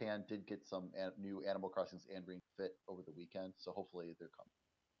guess Japan did get some new Animal Crossings and Ring Fit over the weekend, so hopefully they're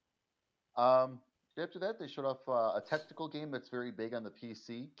coming. After that, they showed off a tactical game that's very big on the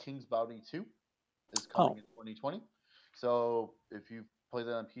PC. King's Bounty 2 is coming in 2020. So if you play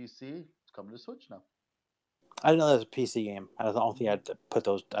that on PC, it's coming to Switch now. I didn't know that was a PC game. I don't think I'd put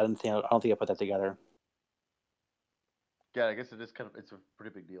those. I don't think I put that together. Yeah, I guess it's a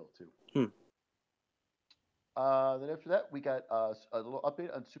pretty big deal too. Then after that, we got a little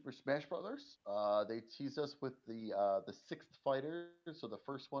update on Super Smash Brothers. They teased us with the sixth fighter, so the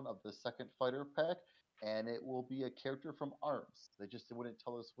first one of the second fighter pack, and it will be a character from ARMS. They just wouldn't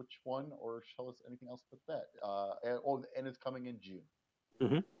tell us which one or tell us anything else but that. And it's coming in June.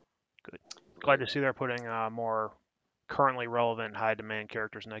 Mm-hmm. Good. Glad to see they're putting more currently relevant, high demand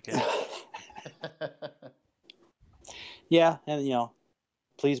characters in that game. Yeah, and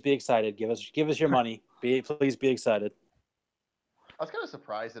please be excited. Give us your money. Please be excited. I was kind of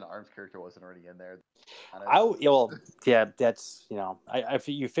surprised an ARMS character wasn't already in there. That's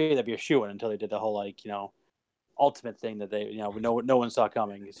you figured that'd be a shoo-in until they did the whole ultimate thing that they no one saw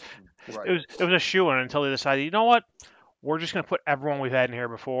coming. Right. It was a shoo-in until they decided, you know what, we're just gonna put everyone we've had in here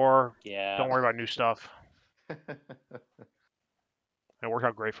before. Yeah. Don't worry about new stuff. It worked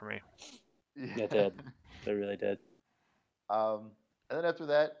out great for me. Yeah, it did. They really did. And then after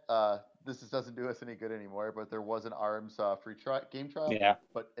that, this doesn't do us any good anymore, but there was an ARMS free game trial. Yeah.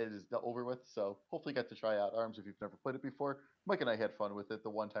 But it is over with, so hopefully you got to try out ARMS if you've never played it before. Mike and I had fun with it the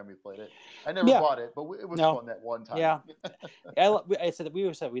one time we played it. I never bought it, but it was fun that one time. Yeah. I said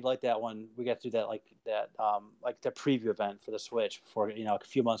we liked that one. We got to do that like the preview event for the Switch before a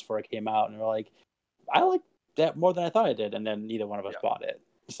few months before it came out, and we're like, I like that more than I thought I did, and then neither one of us bought it.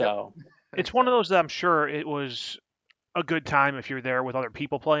 So it's one of those that I'm sure it was a good time if you're there with other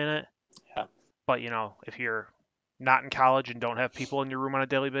people playing it. Yeah. But if you're not in college and don't have people in your room on a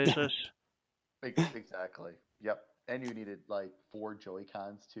daily basis. Exactly. Yep. And you needed like 4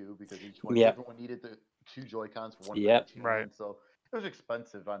 Joy-Cons too, because everyone needed the 2 Joy-Cons for one for each hand. Right. So it was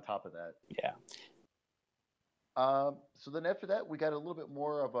expensive on top of that. Yeah. So then after that, we got a little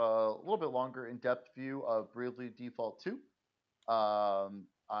bit longer in-depth view of Bravely Default 2.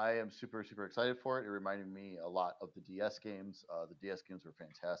 I am super, super excited for it. It reminded me a lot of the DS games. The DS games were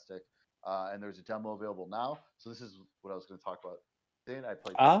fantastic. And there's a demo available now. So this is what I was going to talk about. Then I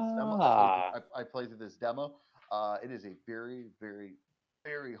played this demo. I played through this demo. It is a very, very,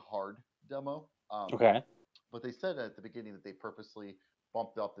 very hard demo. Okay. But they said at the beginning that they purposely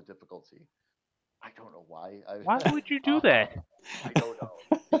bumped up the difficulty. I don't know why. Why would you do that? I don't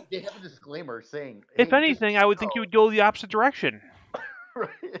know. They have a disclaimer saying, if anything, I would think you would go the opposite direction.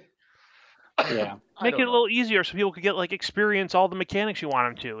 Right. Yeah. Make it a little easier so people could get experience all the mechanics you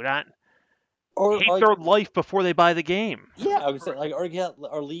want them to, not hate their life before they buy the game. Yeah, I would say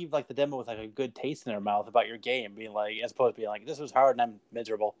or leave the demo with a good taste in their mouth about your game, being as opposed to being this was hard and I'm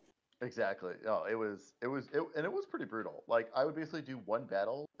miserable. Exactly. No, it was pretty brutal. I would basically do one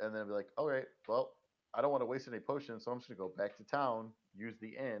battle and then be like, all right, well, I don't want to waste any potions, so I'm just gonna go back to town, use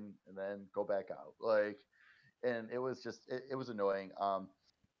the inn, and then go back out. And it was just it was annoying.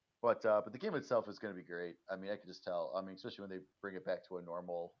 But the game itself is going to be great. I mean, I can just tell. I mean, especially when they bring it back to a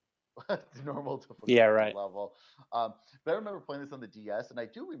normal difficulty level. But I remember playing this on the DS, and I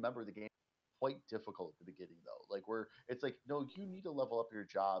do remember the game quite difficult at the beginning, though. Where it's no, you need to level up your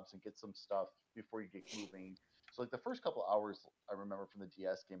jobs and get some stuff before you get moving. So the first couple hours, I remember from the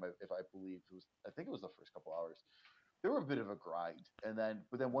DS game, if I believe I think it was the first couple hours, they were a bit of a grind,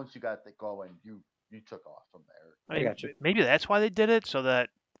 but then once you got that going, you took off from there. I mean, maybe that's why they did it, so that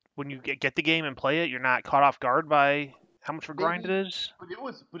when you get the game and play it, you're not caught off guard by how much of a grind it is.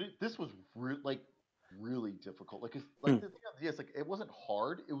 But this was really difficult. The thing on DS, it wasn't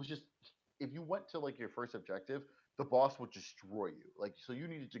hard. It was just if you went to your first objective, the boss would destroy you. So you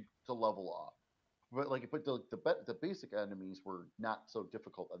needed to level up. But the basic enemies were not so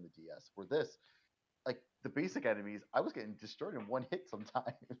difficult on the DS. For this, the basic enemies, I was getting destroyed in one hit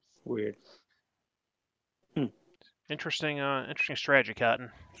sometimes. Weird. Interesting strategy, Cotton.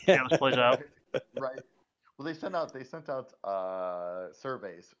 Yeah, this plays out. Right. Well, they sent out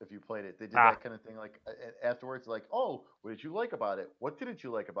surveys if you played it. They did Ah, that kind of thing. Like afterwards, like, oh, what did you like about it? What didn't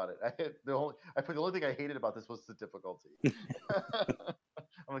you like about it? I put the only thing I hated about this was the difficulty.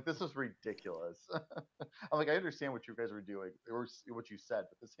 I'm like, this is ridiculous. I'm like, I understand what you guys were doing or what you said,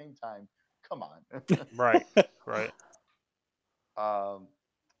 but at the same time, come on. right, right. um,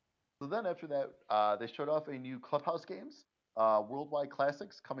 so then after that, they showed off a new Clubhouse Games Worldwide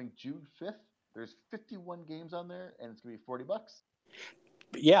Classics coming June 5th. There's 51 games on there, and it's gonna be $40.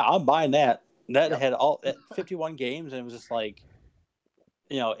 Yeah, I'm buying that. That Yep. had all 51 games, and it was just like,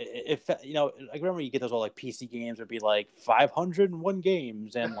 if I remember you get those all like PC games would be like 501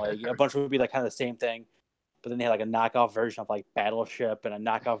 games, and like a bunch would be like kind of the same thing, but then they had like a knockoff version of like Battleship and a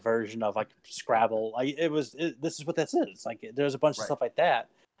knockoff version of like Scrabble. Like this is what this is. Like there's a bunch of Right. stuff like that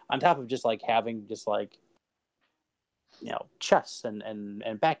on top of just like having just like chess and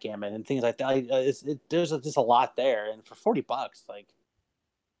backgammon and things like that. Like, there's just a lot there, and for $40, like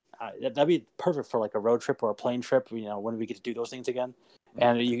that'd be perfect for like a road trip or a plane trip. When we get to do those things again,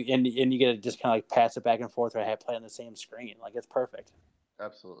 and you get to just kind of like pass it back and forth or have play on the same screen. Like it's perfect.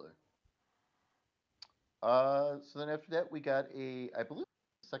 Absolutely. So then after that, we got I believe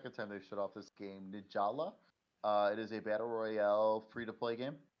the second time they showed off this game, Nijala. It is a battle royale free to play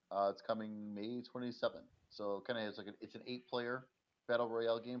game. It's coming May 27th. So kind of has it's an 8-player battle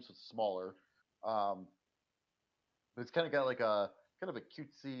royale game, so it's smaller. But it's kind of got like a kind of a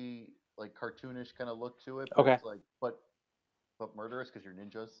cutesy, like cartoonish kind of look to it. But Okay. it's like but murderous because you're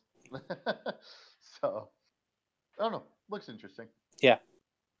ninjas. So I don't know. Looks interesting. Yeah.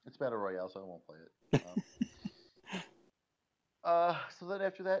 It's battle royale, so I won't play it. So then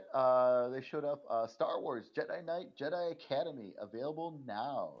after that, they showed up Star Wars Jedi Knight Jedi Academy available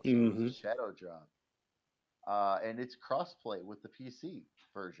now. So it was a shadow drop, and it's crossplay with the PC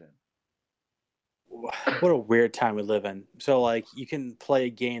version. What a weird time we live in. So like you can play a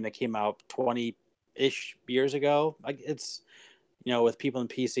game that came out 20-ish years ago. Like it's with people in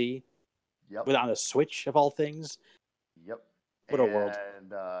PC. Yep. But on a Switch of all things. Yep. What a world.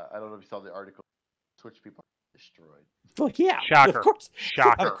 And I don't know if you saw the article. Switch people are destroyed. Well, yeah. Shocker. Of course.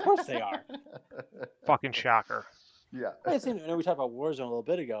 Shocker. Of course they are. Fucking shocker. Yeah. I think we talked about Warzone a little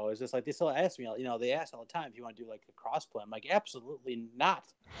bit ago. It's just like they still ask me, they ask all the time if you want to do like a crossplay. I'm like, absolutely not.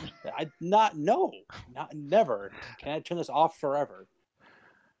 Never. Can I turn this off forever?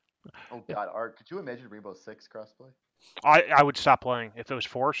 Oh God, Art, could you imagine Rainbow Six crossplay? I would stop playing if it was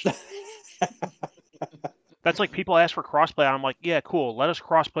forced. That's like people ask for crossplay, and I'm like, yeah, cool. Let us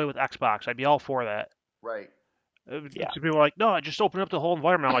crossplay with Xbox. I'd be all for that. Right. Yeah. So people are like, no, I just open up the whole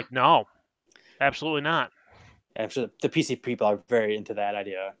environment. I'm like, no, absolutely not. Actually, the PC people are very into that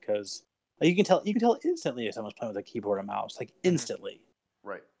idea because you can tell instantly if someone's playing with a keyboard and mouse, like instantly.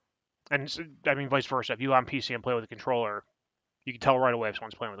 Right. And I mean, vice versa. If you on PC and play with a controller, you can tell right away if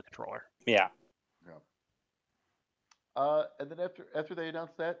someone's playing with a controller. Yeah. And then after they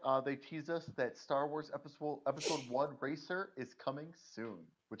announced that, they teased us that Star Wars Episode 1 Racer is coming soon,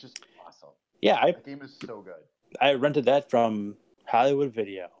 which is awesome. Yeah, the game is so good. I rented that from Hollywood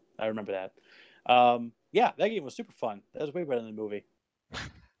Video. I remember that. Yeah, that game was super fun. That was way better than the movie.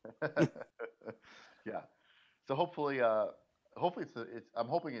 Yeah. So hopefully it's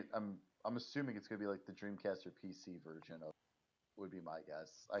I'm assuming it's gonna be like the Dreamcast or PC version of. Would be my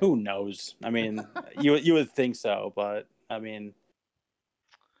guess. Who knows? I mean, you would think so, but I mean,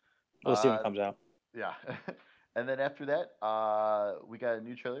 we'll see when it comes out. Yeah. And then after that, we got a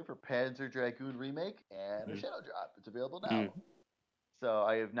new trailer for Panzer Dragoon Remake and a shadow drop. It's available now. So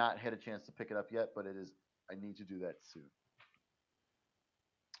I have not had a chance to pick it up yet, but I need to do that soon.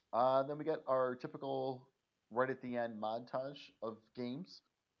 Then we got our typical right at the end montage of games.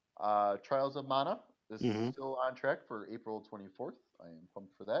 Trials of Mana is still on track for April 24th. I am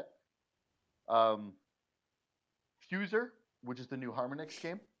pumped for that. Fuser, which is the new Harmonix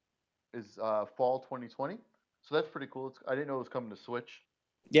game, is fall 2020. So that's pretty cool. I didn't know it was coming to Switch.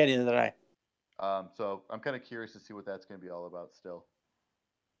 Yeah, neither did I. So I'm kind of curious to see what that's going to be all about still.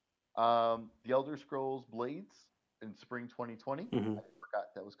 The Elder Scrolls Blades in spring 2020. I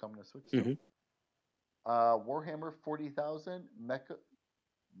forgot that was coming to Switch still. Warhammer 40,000 Mechanicus,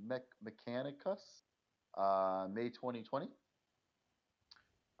 May 2020.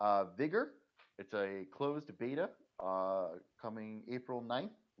 Vigor, it's a closed beta coming April 9th,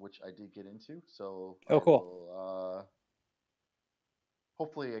 which I did get into. So cool.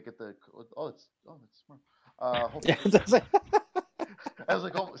 Hopefully I get the that's smart. Hopefully, I was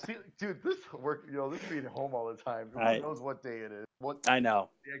like, oh, see, dude, this work, this being home all the time. Who knows what day it is? I know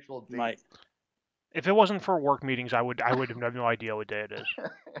the actual date. If it wasn't for work meetings, I would have no idea what day it is.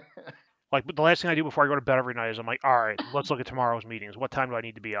 Like the last thing I do before I go to bed every night is I'm like, all right, let's look at tomorrow's meetings. What time do I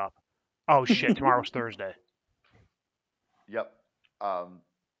need to be up? Oh shit, tomorrow's Thursday. Yep. So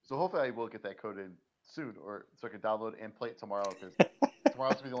hopefully I will get that code in soon, or so I can download and play it tomorrow. Because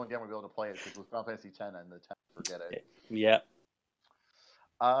tomorrow's gonna be the only game I'll be able to play it. Because with Final Fantasy X and the 10, forget it. Yeah.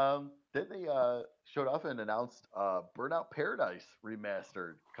 Then they showed off and announced Burnout Paradise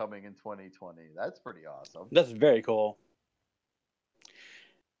remastered coming in 2020. That's pretty awesome. That's very cool.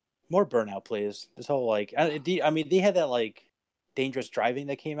 More Burnout, please. This whole like, I mean, they had that like Dangerous Driving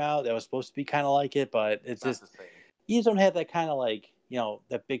that came out that was supposed to be kind of like it, but it's just you just don't have that kind of like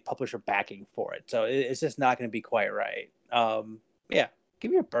that big publisher backing for it, so it's just not going to be quite right. Yeah,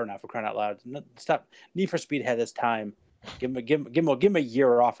 give me a Burnout for crying out loud. Stop. Need for Speed had this time. Give him a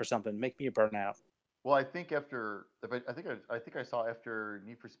year off or something. Make me a Burnout. Well, I think I think I saw after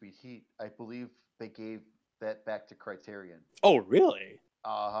Need for Speed Heat, I believe they gave that back to Criterion. Oh, really?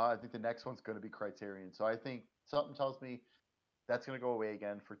 I think the next one's going to be Criterion. So I think something tells me that's going to go away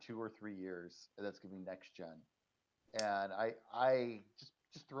again for 2 or 3 years, and that's going to be next gen. And I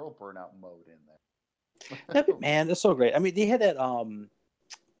just throw a Burnout mode in there. Man, that's so great. I mean, they had that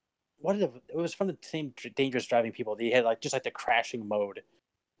it was from the same Dangerous Driving people. They had like just like the crashing mode.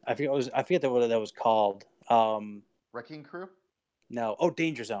 I forget what that was called. Wrecking Crew? No. Oh,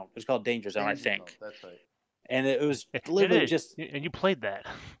 Danger Zone. It was called Danger Zone, I think. Zone, that's right. And it was literally just. And you played that.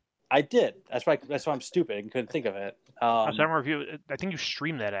 I did. That's why I'm stupid and couldn't think of it. I think you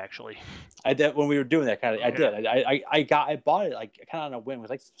streamed that actually. I did when we were doing that kind of. I did. I bought it like kind of on a whim. It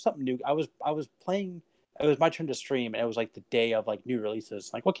was like something new. I was playing. It was my turn to stream, and it was like the day of like new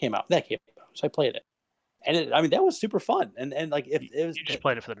releases. Like what came out? That came out, so I played it. And I mean that was super fun. And like if it was, you just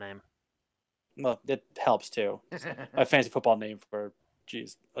played it for the name. Well, it helps too. My fantasy football name for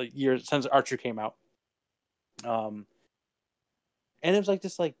a year since Archer came out. And it was like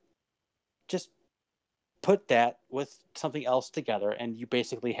just put that with something else together, and you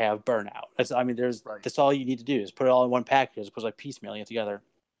basically have Burnout. That's all you need to do is put it all in one package as opposed to like piecemealing it together.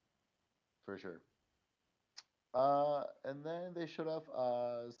 For sure. And then they showed off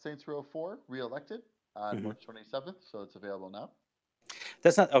Saints Row 4 Reelected on March 27th, so it's available now.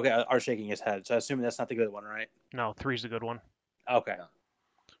 That's not okay. Art shaking his head, so I assume that's not the good one, right? No, 3's the good one. Okay. Yeah.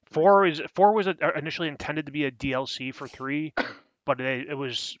 4 was initially intended to be a DLC for 3, but it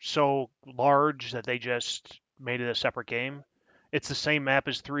was so large that they just made it a separate game. It's the same map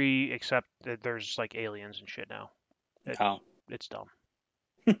as 3, except that there's like aliens and shit now. It's dumb.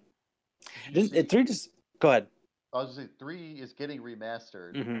 Didn't 3 just go ahead? I was just saying 3 is getting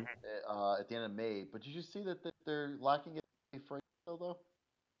remastered at the end of May, but did you see that they're locking it at frames though?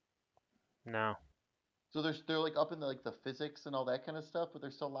 No. So they're like up in the physics and all that kind of stuff, but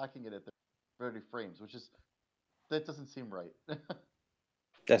they're still locking it at 30 frames, that doesn't seem right.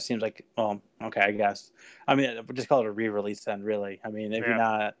 That seems like okay, I guess. I mean, we'll just call it a re-release then, really. I mean, if you're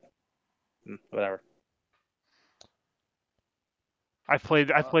not, whatever. I've played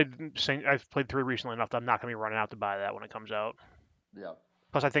 3 recently enough that I'm not gonna be running out to buy that when it comes out. Yeah.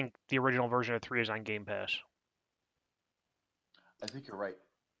 Plus, I think the original version of 3 is on Game Pass. I think you're right.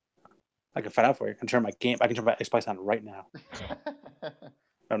 I can find out for you. I can turn my Xbox on right now.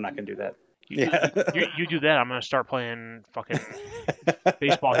 I'm not gonna do that. You do that. I'm gonna start playing fucking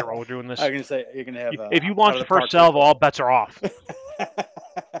baseball here while we're doing this. I was gonna say you're gonna have. If you launch the first salvo, all bets are off.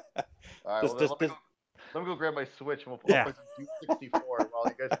 All right, let me go grab my Switch and we'll play some Duke 64 while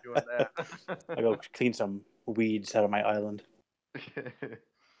you guys are doing that. I'll go clean some weeds out of my island.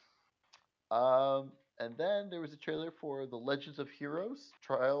 And then there was a trailer for The Legends of Heroes: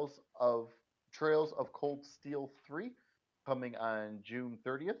 Trails of Cold Steel 3 coming on June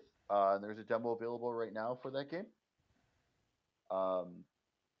 30th. And there's a demo available right now for that game.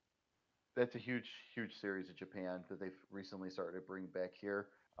 That's a huge series in Japan that they've recently started to bring back here.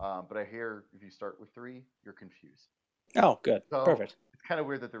 But I hear if you start with 3, you're confused. Oh, good. So perfect. It's kind of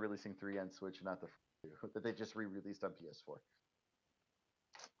weird that they're releasing 3 on Switch, not the 2 that they just re-released on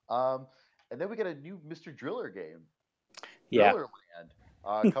PS4. And then we got a new Mr. Driller game. Yeah. Driller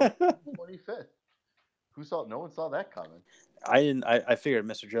Land, coming 25th. Who saw? No one saw that coming. I didn't. I figured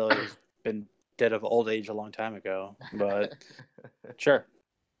Mr. Driller has been dead of old age a long time ago, but sure,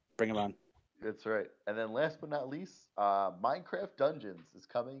 bring him on. That's right. And then last but not least, Minecraft Dungeons is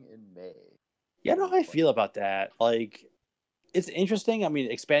coming in May. Yeah, I don't know how I feel about that. Like, it's interesting. I mean,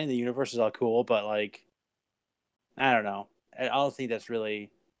 expanding the universe is all cool, but like, I don't know. I don't think that's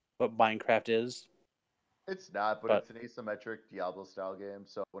really what Minecraft is. It's not, but it's an asymmetric Diablo-style game.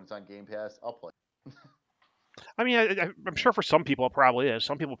 So when it's on Game Pass, I'll play. I mean, I'm sure for some people it probably is.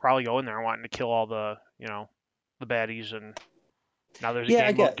 Some people probably go in there wanting to kill all the, the baddies and Now there's a Yeah,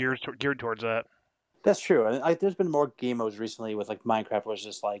 I game mode get geared towards that. that's true. And there's been more game modes recently with like Minecraft, was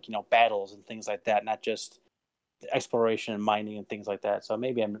just like battles and things like that, not just exploration and mining and things like that. So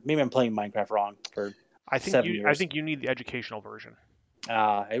maybe I'm playing Minecraft wrong for I 7 years. think you need the educational version.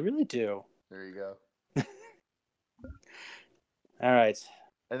 I really do. There you go. All right.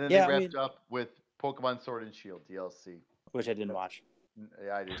 And then Yeah, they wrapped up with Pokemon Sword and Shield DLC. which I didn't watch.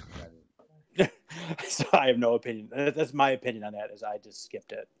 Yeah, I didn't. So I have no opinion. That's my opinion on that. Is I just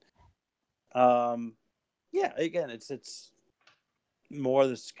skipped it. Yeah. Again, it's more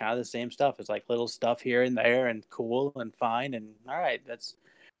this kind of the same stuff. It's like little stuff here and there, and cool and fine, and all right. That's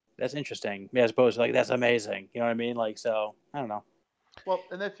interesting. Yeah, as opposed to like that's amazing. You know what I mean? Like, so I don't know. Well,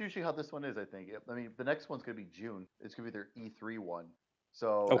 and that's usually how this one is, I think. I mean, the next one's going to be June. It's going to be their E3 one.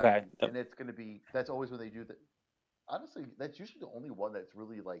 So, I Okay. mean, and it's going to be, that's always when they do that. Honestly, that's usually the only one that's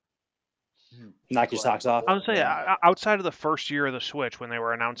really like huge. Knock your socks off. I would say Yeah. outside of the first year of the Switch when they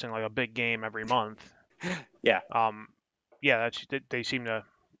were announcing like a big game every month. Yeah. Yeah, they seem to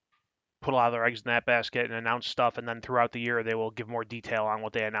put a lot of their eggs in that basket and announce stuff, and then throughout the year they will give more detail on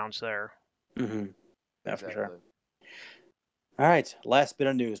what they announce there. Mm-hmm. Yeah, Exactly. for sure. All right, last bit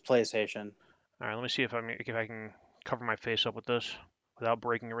of news: PlayStation. All right, let me see if I can cover my face up with this without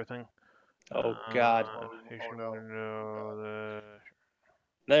breaking everything. Oh God! Oh no!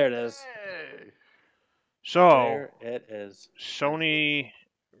 There it is. Hey! So There it is. Sony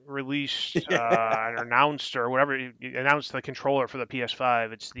released and announced or whatever announced the controller for the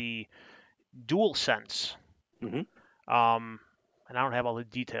PS5. It's the DualSense. Mhm. And I don't have all the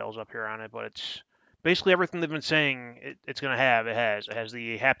details up here on it, but it's basically everything they've been saying it's going to have. It has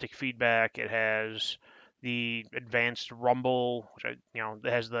the haptic feedback. It has the advanced rumble, which it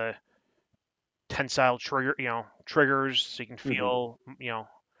has the tensile triggers, so you can feel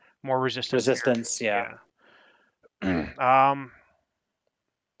more resistance. Resistance, yeah.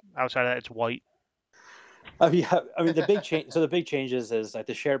 Outside of that, it's white. Yeah, I mean the big change. So the big changes is like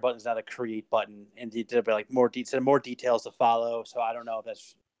the share button is now the create button, and there'll be like more details to follow. So I don't know if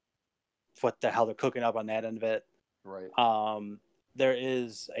that's what the hell they're cooking up on that end of it. Right. There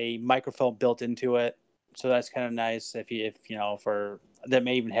is a microphone built into it, so that's kind of nice. If for that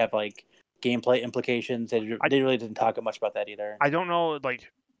may even have like gameplay implications. They really didn't talk much about that either. I don't know, like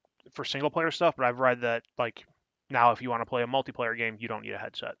for single player stuff, but I've read that like now if you want to play a multiplayer game, you don't need a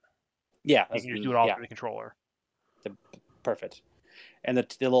headset. Yeah, you can just do it all through the controller. Perfect. And the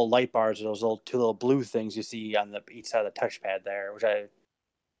little light bars are those two little blue things you see on each side of the touchpad there, which I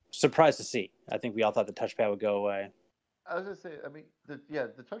surprised to see. I think we all thought the touchpad would go away. I was gonna say, I mean, the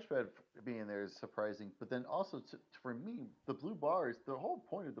touchpad being there is surprising, but then also for me, the blue bars, the whole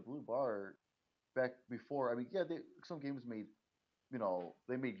point of the blue bar back before, I mean, yeah, some games made,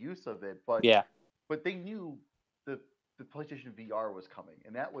 they made use of it, but yeah, but they knew the PlayStation VR was coming,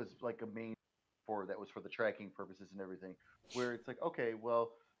 and that was like a main that was for the tracking purposes and everything. Where it's like, okay, well,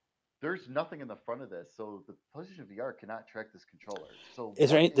 there's nothing in the front of this, so the PlayStation VR cannot track this controller. So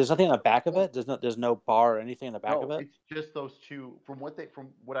there's nothing on the back of it? There's no bar or anything in the back of it? It's just those two. From what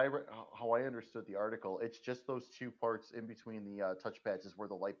I read, how I understood the article, it's just those two parts in between the touchpads is where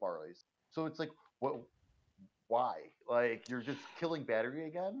the light bar is. So it's like, what? Why? Like you're just killing battery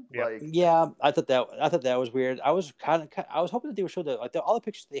again? Yeah. Like yeah, I thought that was weird. I was I was hoping that they would show all the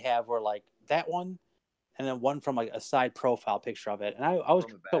pictures they have were like that one, and then one from like a side profile picture of it. And I was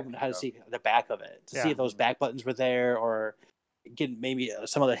hoping how to see the back of it to see if those back buttons were there or get maybe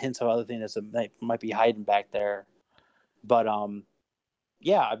some of the hints of other things that might be hiding back there. But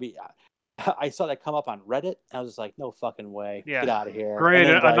yeah, I mean, I saw that come up on Reddit. And I was just like, no fucking way, get out of here. Great,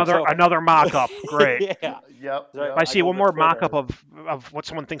 then, another mock-up. Great. Yeah. Yep. I see one more mock-up of what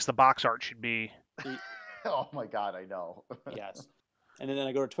someone thinks the box art should be. Oh my god, I know. Yes. And then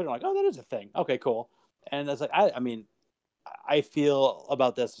I go to Twitter, I'm like, oh, that is a thing. Okay, cool. And it's like, I mean, I feel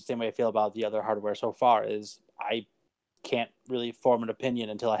about this the same way I feel about the other hardware so far. Is I can't really form an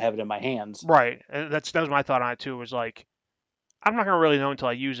opinion until I have it in my hands. Right. And that was my thought on it too. Was like, I'm not gonna really know until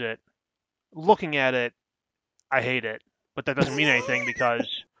I use it. Looking at it, I hate it, but that doesn't mean anything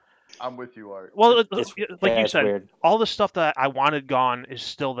because I'm with you, Art. Well, like you said, weird. all the stuff that I wanted gone is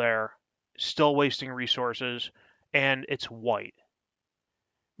still there, still wasting resources, and it's white.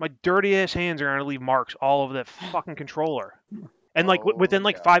 My dirty ass hands are gonna leave marks all over that fucking controller. And like within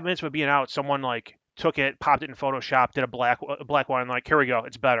 5 minutes of it being out, someone like took it, popped it in Photoshop, did a black one, like here we go,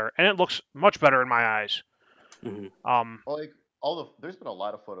 it's better, and it looks much better in my eyes. Mm-hmm. Like there's been a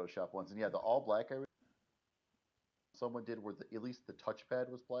lot of Photoshop ones, and yeah, the all black. someone did where at least the touchpad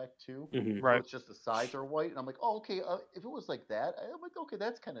was black too. Mhm. So Right. it's just the sides are white, and I'm like, oh, okay. If it was like that, I'm like, okay,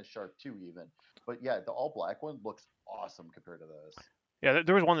 that's kind of sharp too, even. But yeah, the all black one looks awesome compared to this. Yeah,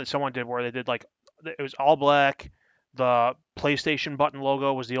 there was one that someone did where they did like it was all black. The PlayStation button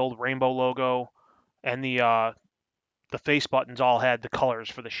logo was the old rainbow logo, and the face buttons all had the colors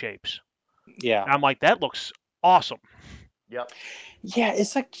for the shapes. Yeah. And I'm like, that looks awesome. Yep. Yeah,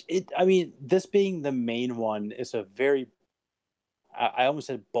 it's like it. I mean, this being the main one is a very. I almost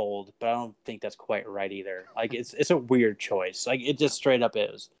said bold, but I don't think that's quite right either. Like it's a weird choice. Like it just straight up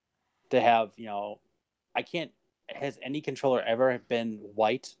is to have I can't. Has any controller ever been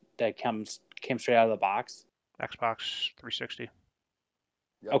white that came straight out of the box? Xbox 360.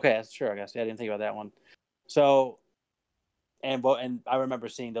 Yep. Okay, that's true. I guess I didn't think about that one. So, and I remember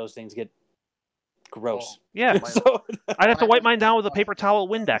seeing those things get gross. Oh, Yeah, mine, So, I'd have to mine wipe was mine down with a paper towel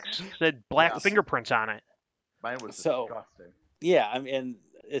Windex. It said black Yeah. fingerprints on it. mine was So- disgusting. yeah, I mean,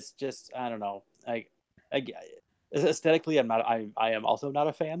 it's just I don't know. I aesthetically, I am also not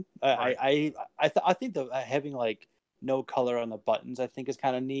a fan. Right. I think that having like no color on the buttons, I think is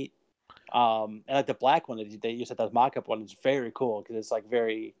kind of neat. And like the black one that they used at the mock-up one is very cool because it's like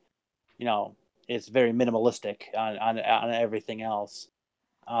very, it's very minimalistic on everything else.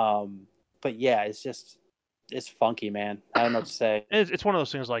 But yeah, it's funky, man. I don't know what to say. It's one of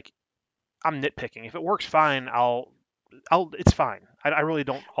those things like I'm nitpicking. If it works fine, it's fine. I really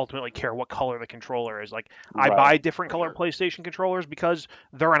don't ultimately care what color the controller is. Like I Right. buy different For color sure. PlayStation controllers because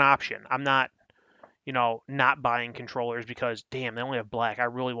they're an option. I'm not, not buying controllers because damn, they only have black. I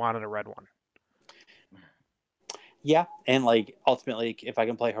really wanted a red one. Yeah, and like ultimately, if I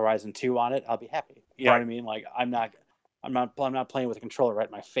can play Horizon 2 on it, I'll be happy. You know what I Right. mean? Like I'm not playing with a controller right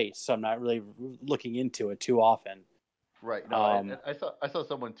in my face, so I'm not really looking into it too often. Right. No, Um, I saw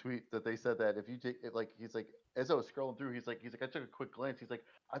someone tweet that they said that if you take it, like he's like as I was scrolling through, he's like I took a quick glance. He's like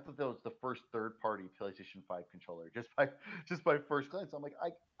I thought that was the first third party PlayStation 5 controller just by first glance. I'm like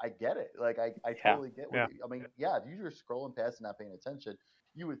I get it. Like I Yeah. totally get Yeah. what I mean. Yeah, if you were scrolling past and not paying attention,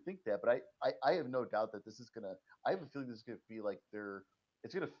 you would think that. But I have no doubt that this is gonna. I have a feeling this is gonna be like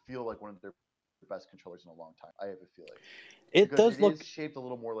it's gonna feel like one of their best controllers in a long time. I have a feeling it because does it look. is shaped a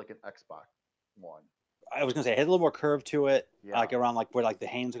little more like an Xbox One. I was gonna say it has a little more curve to it, Yeah. like around like where like the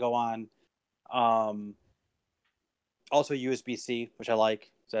hands go on. Also USB-C, which I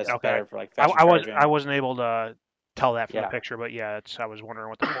like. So that's Okay. better for like I, faster I was charging. I wasn't able to tell that from Yeah. the picture, but yeah, I was wondering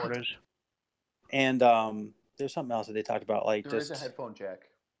what the port is. And there's something else that they talked about, like There is just a headphone jack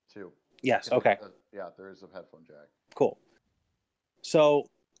too. yes, Can- okay, yeah, there is a headphone jack. cool. So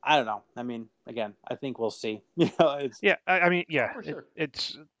I don't know. I mean, again, I think we'll see. It's Yeah, I mean, yeah, for sure.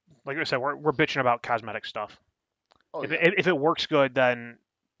 it's like I said, we're bitching about cosmetic stuff. Oh If yeah. if it works good, then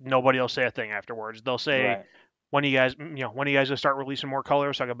nobody will say a thing afterwards. They'll say, right. when you guys, when you guys will start releasing more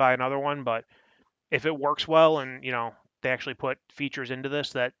colors so I can buy another one. But if it works well and they actually put features into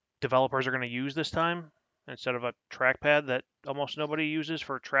this that developers are going to use this time instead of a trackpad that almost nobody uses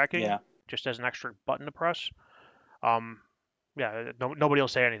for tracking, Yeah. just as an extra button to press, yeah, nobody will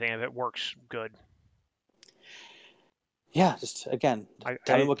say anything if it works good. Yeah. Just again,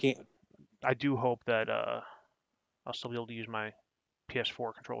 tell me what game. I do hope that I'll still be able to use my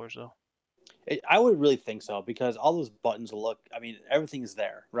PS4 controllers though. I would really think so because all those buttons look. I mean, everything's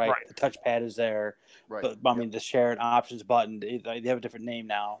there, right? Right. The touchpad is there, Right. but I mean, the shared options button. They have a different name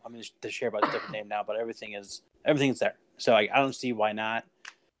now. I mean, the share button's a different name now, but everything's there. So I don't see why not.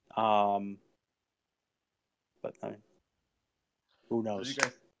 But I mean, who So knows?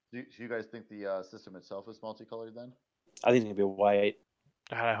 do you guys think the system itself is multicolored then? I think it's gonna be white.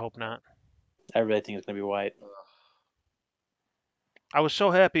 God, I hope not. I really think it's gonna be white. I was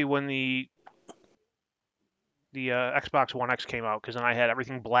so happy when the Xbox One X came out because then I had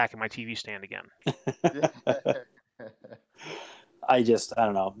everything black in my TV stand again. I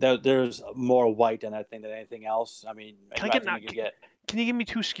don't know. There's more white in that thing than anything else. I mean, Can I get Can you give me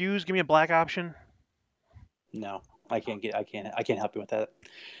 2 SKUs? Give me a black option. No, I can't help you with that.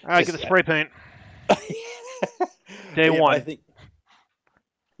 All right, get the spray paint. Day Yeah, one. I think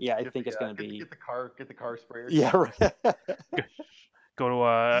it's gonna be get the car sprayer. yeah, right. Go to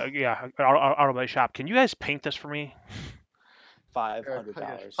auto body shop. Can you guys paint this for me?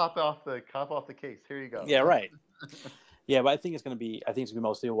 $500. Cop off the case. Here you go. Yeah, right. Yeah, but I think it's gonna be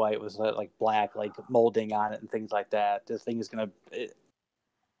mostly white with like black like molding on it and things like that. This thing is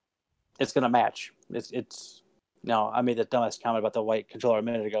it's gonna match. It's no, I made the dumbest comment about the white controller a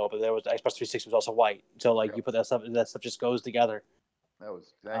minute ago, but there was Xbox 360 was also white. So like you put that stuff just goes together. That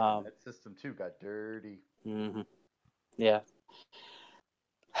was exactly that system too got dirty. Mm-hmm. Yeah.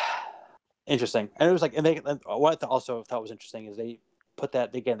 Interesting. And it was like, and they what I also thought was interesting is they put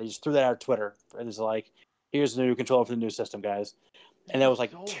that again. They just threw that out on Twitter, and it's like, here's the new controller for the new system, guys. And that was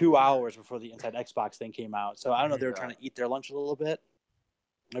like So 2 weird. hours before the Inside Xbox thing came out. So I don't know. They were Yeah. trying to eat their lunch a little bit.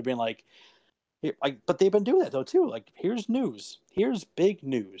 They're being like, but they've been doing that though too. Like, here's news. Here's big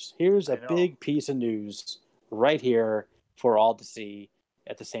news. Here's a I know. big piece of news right here for all to see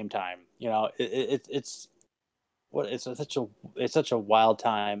at the same time. You know, it's such a wild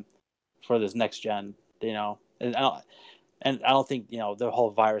time for this next gen. You know, and I don't think the whole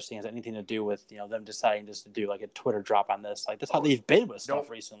virus thing has anything to do with them deciding just to do like a Twitter drop on this. Like that's how they've been with stuff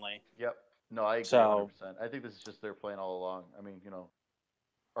Nope. recently. Yep. No, I agree So 100%. I think this is just their plan all along. I mean,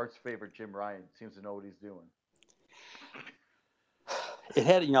 Art's favorite Jim Ryan seems to know what he's doing. it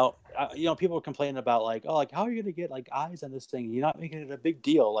had people were complaining about like, oh, like how are you gonna get like eyes on this thing? You're not making it a big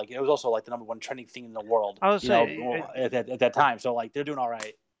deal. Like it was also like the number one trending thing in the world. I would say at that time. So like they're doing all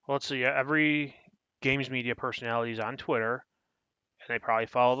right. well, let's see. Every games media personality is on Twitter, and they probably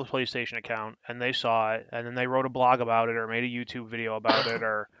follow the PlayStation account, and they saw it, and then they wrote a blog about it, or made a YouTube video about it,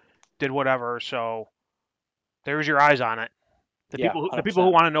 or did whatever. So there's your eyes on it. The Yeah, people 100%. who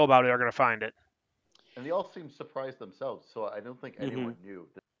want to know about it are going to find it. And they all seem surprised themselves, so I don't think anyone knew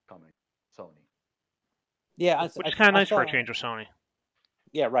this was coming. Sony. Yeah, Which is kind of nice for a saw- change with Sony.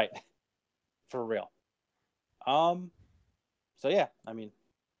 Yeah, right. For real. So yeah, I mean,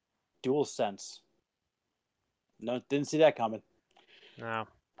 DualSense. No, didn't see that coming. No.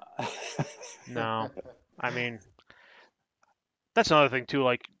 No. I mean, that's another thing too.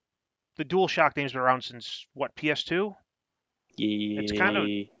 Like the DualShock game's been around since what, PS2? It's kind of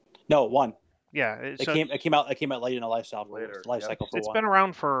no one. yeah. It came out late in the life cycle. Later, Life yeah. cycle for It's one. been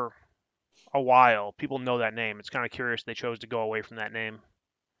around for a while. People know that name. It's kind of curious they chose to go away from that name.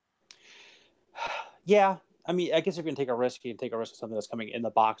 Yeah, I mean, I guess if you're gonna take a risk, you can take a risk of something that's coming in the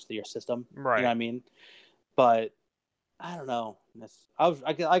box to your system. Right. You know what I mean? But I don't know.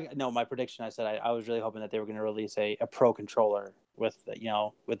 I know my prediction. I said I was really hoping that they were going to release a pro controller with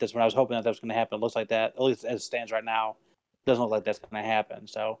this one. I was hoping that was going to happen. It looks like that, at least as it stands right now, doesn't look like that's going to happen.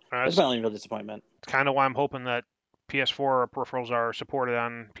 So it's my only real disappointment. It's kind of why I'm hoping that PS4 peripherals are supported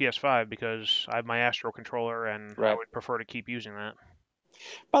on PS5 because I have my Astro controller and I would prefer to keep using that.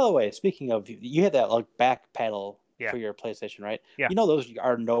 By the way, speaking of, you had that like back pedal Yeah. for your PlayStation, right? Yeah. You know those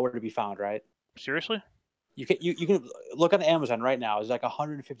are nowhere to be found, right? Seriously? You can look on Amazon right now. It's like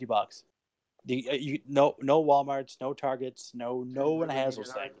 $150. No Walmarts, no Targets, no one has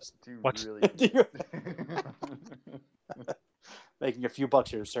those things. What's Making a few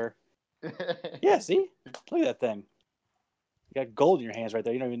bucks here, sir. Yeah, see, look at that thing. You got gold in your hands right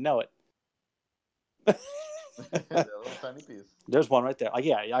there. You don't even know it. That little tiny piece. There's one right there. Like,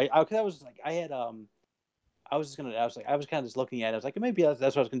 yeah, I was like, I was kind of just looking at it. I was like, maybe that's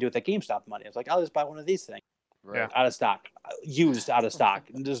what I was gonna do with that GameStop money. I was like, I'll just buy one of these things. Right. Out of stock, used out of stock.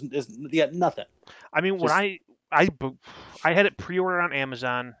 There's nothing. I mean, when I had it pre-ordered on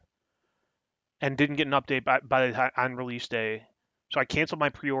Amazon and didn't get an update by the time on release day, so I canceled my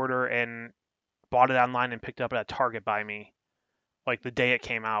pre-order and bought it online and picked it up at a Target by me, like the day it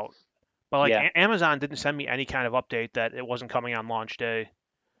came out. But like Amazon didn't send me any kind of update that it wasn't coming on launch day,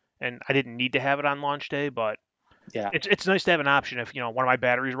 and I didn't need to have it on launch day. But yeah, it's nice to have an option if one of my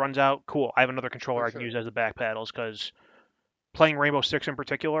batteries runs out. Cool, I have another controller I can use as the back paddles because playing Rainbow Six in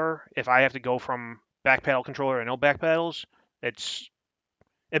particular, if I have to go from back paddle controller and no back paddles,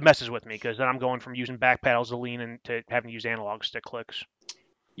 it messes with me because then I'm going from using back paddles to lean into having to use analog stick clicks.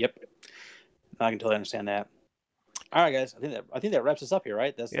 Yep, I can totally understand that. All right, guys, I think that wraps us up here,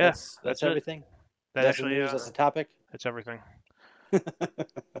 right? That's everything. That's the news. That's the topic. That's everything.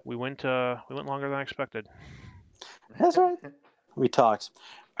 we went longer than I expected. That's right. We talked.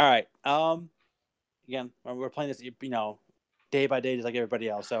 All right. Again, we're playing this, day by day, just like everybody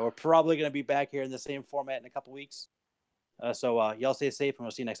else. So we're probably going to be back here in the same format in a couple weeks. So y'all stay safe, and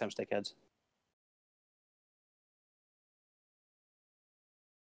we'll see you next time, Stickheads.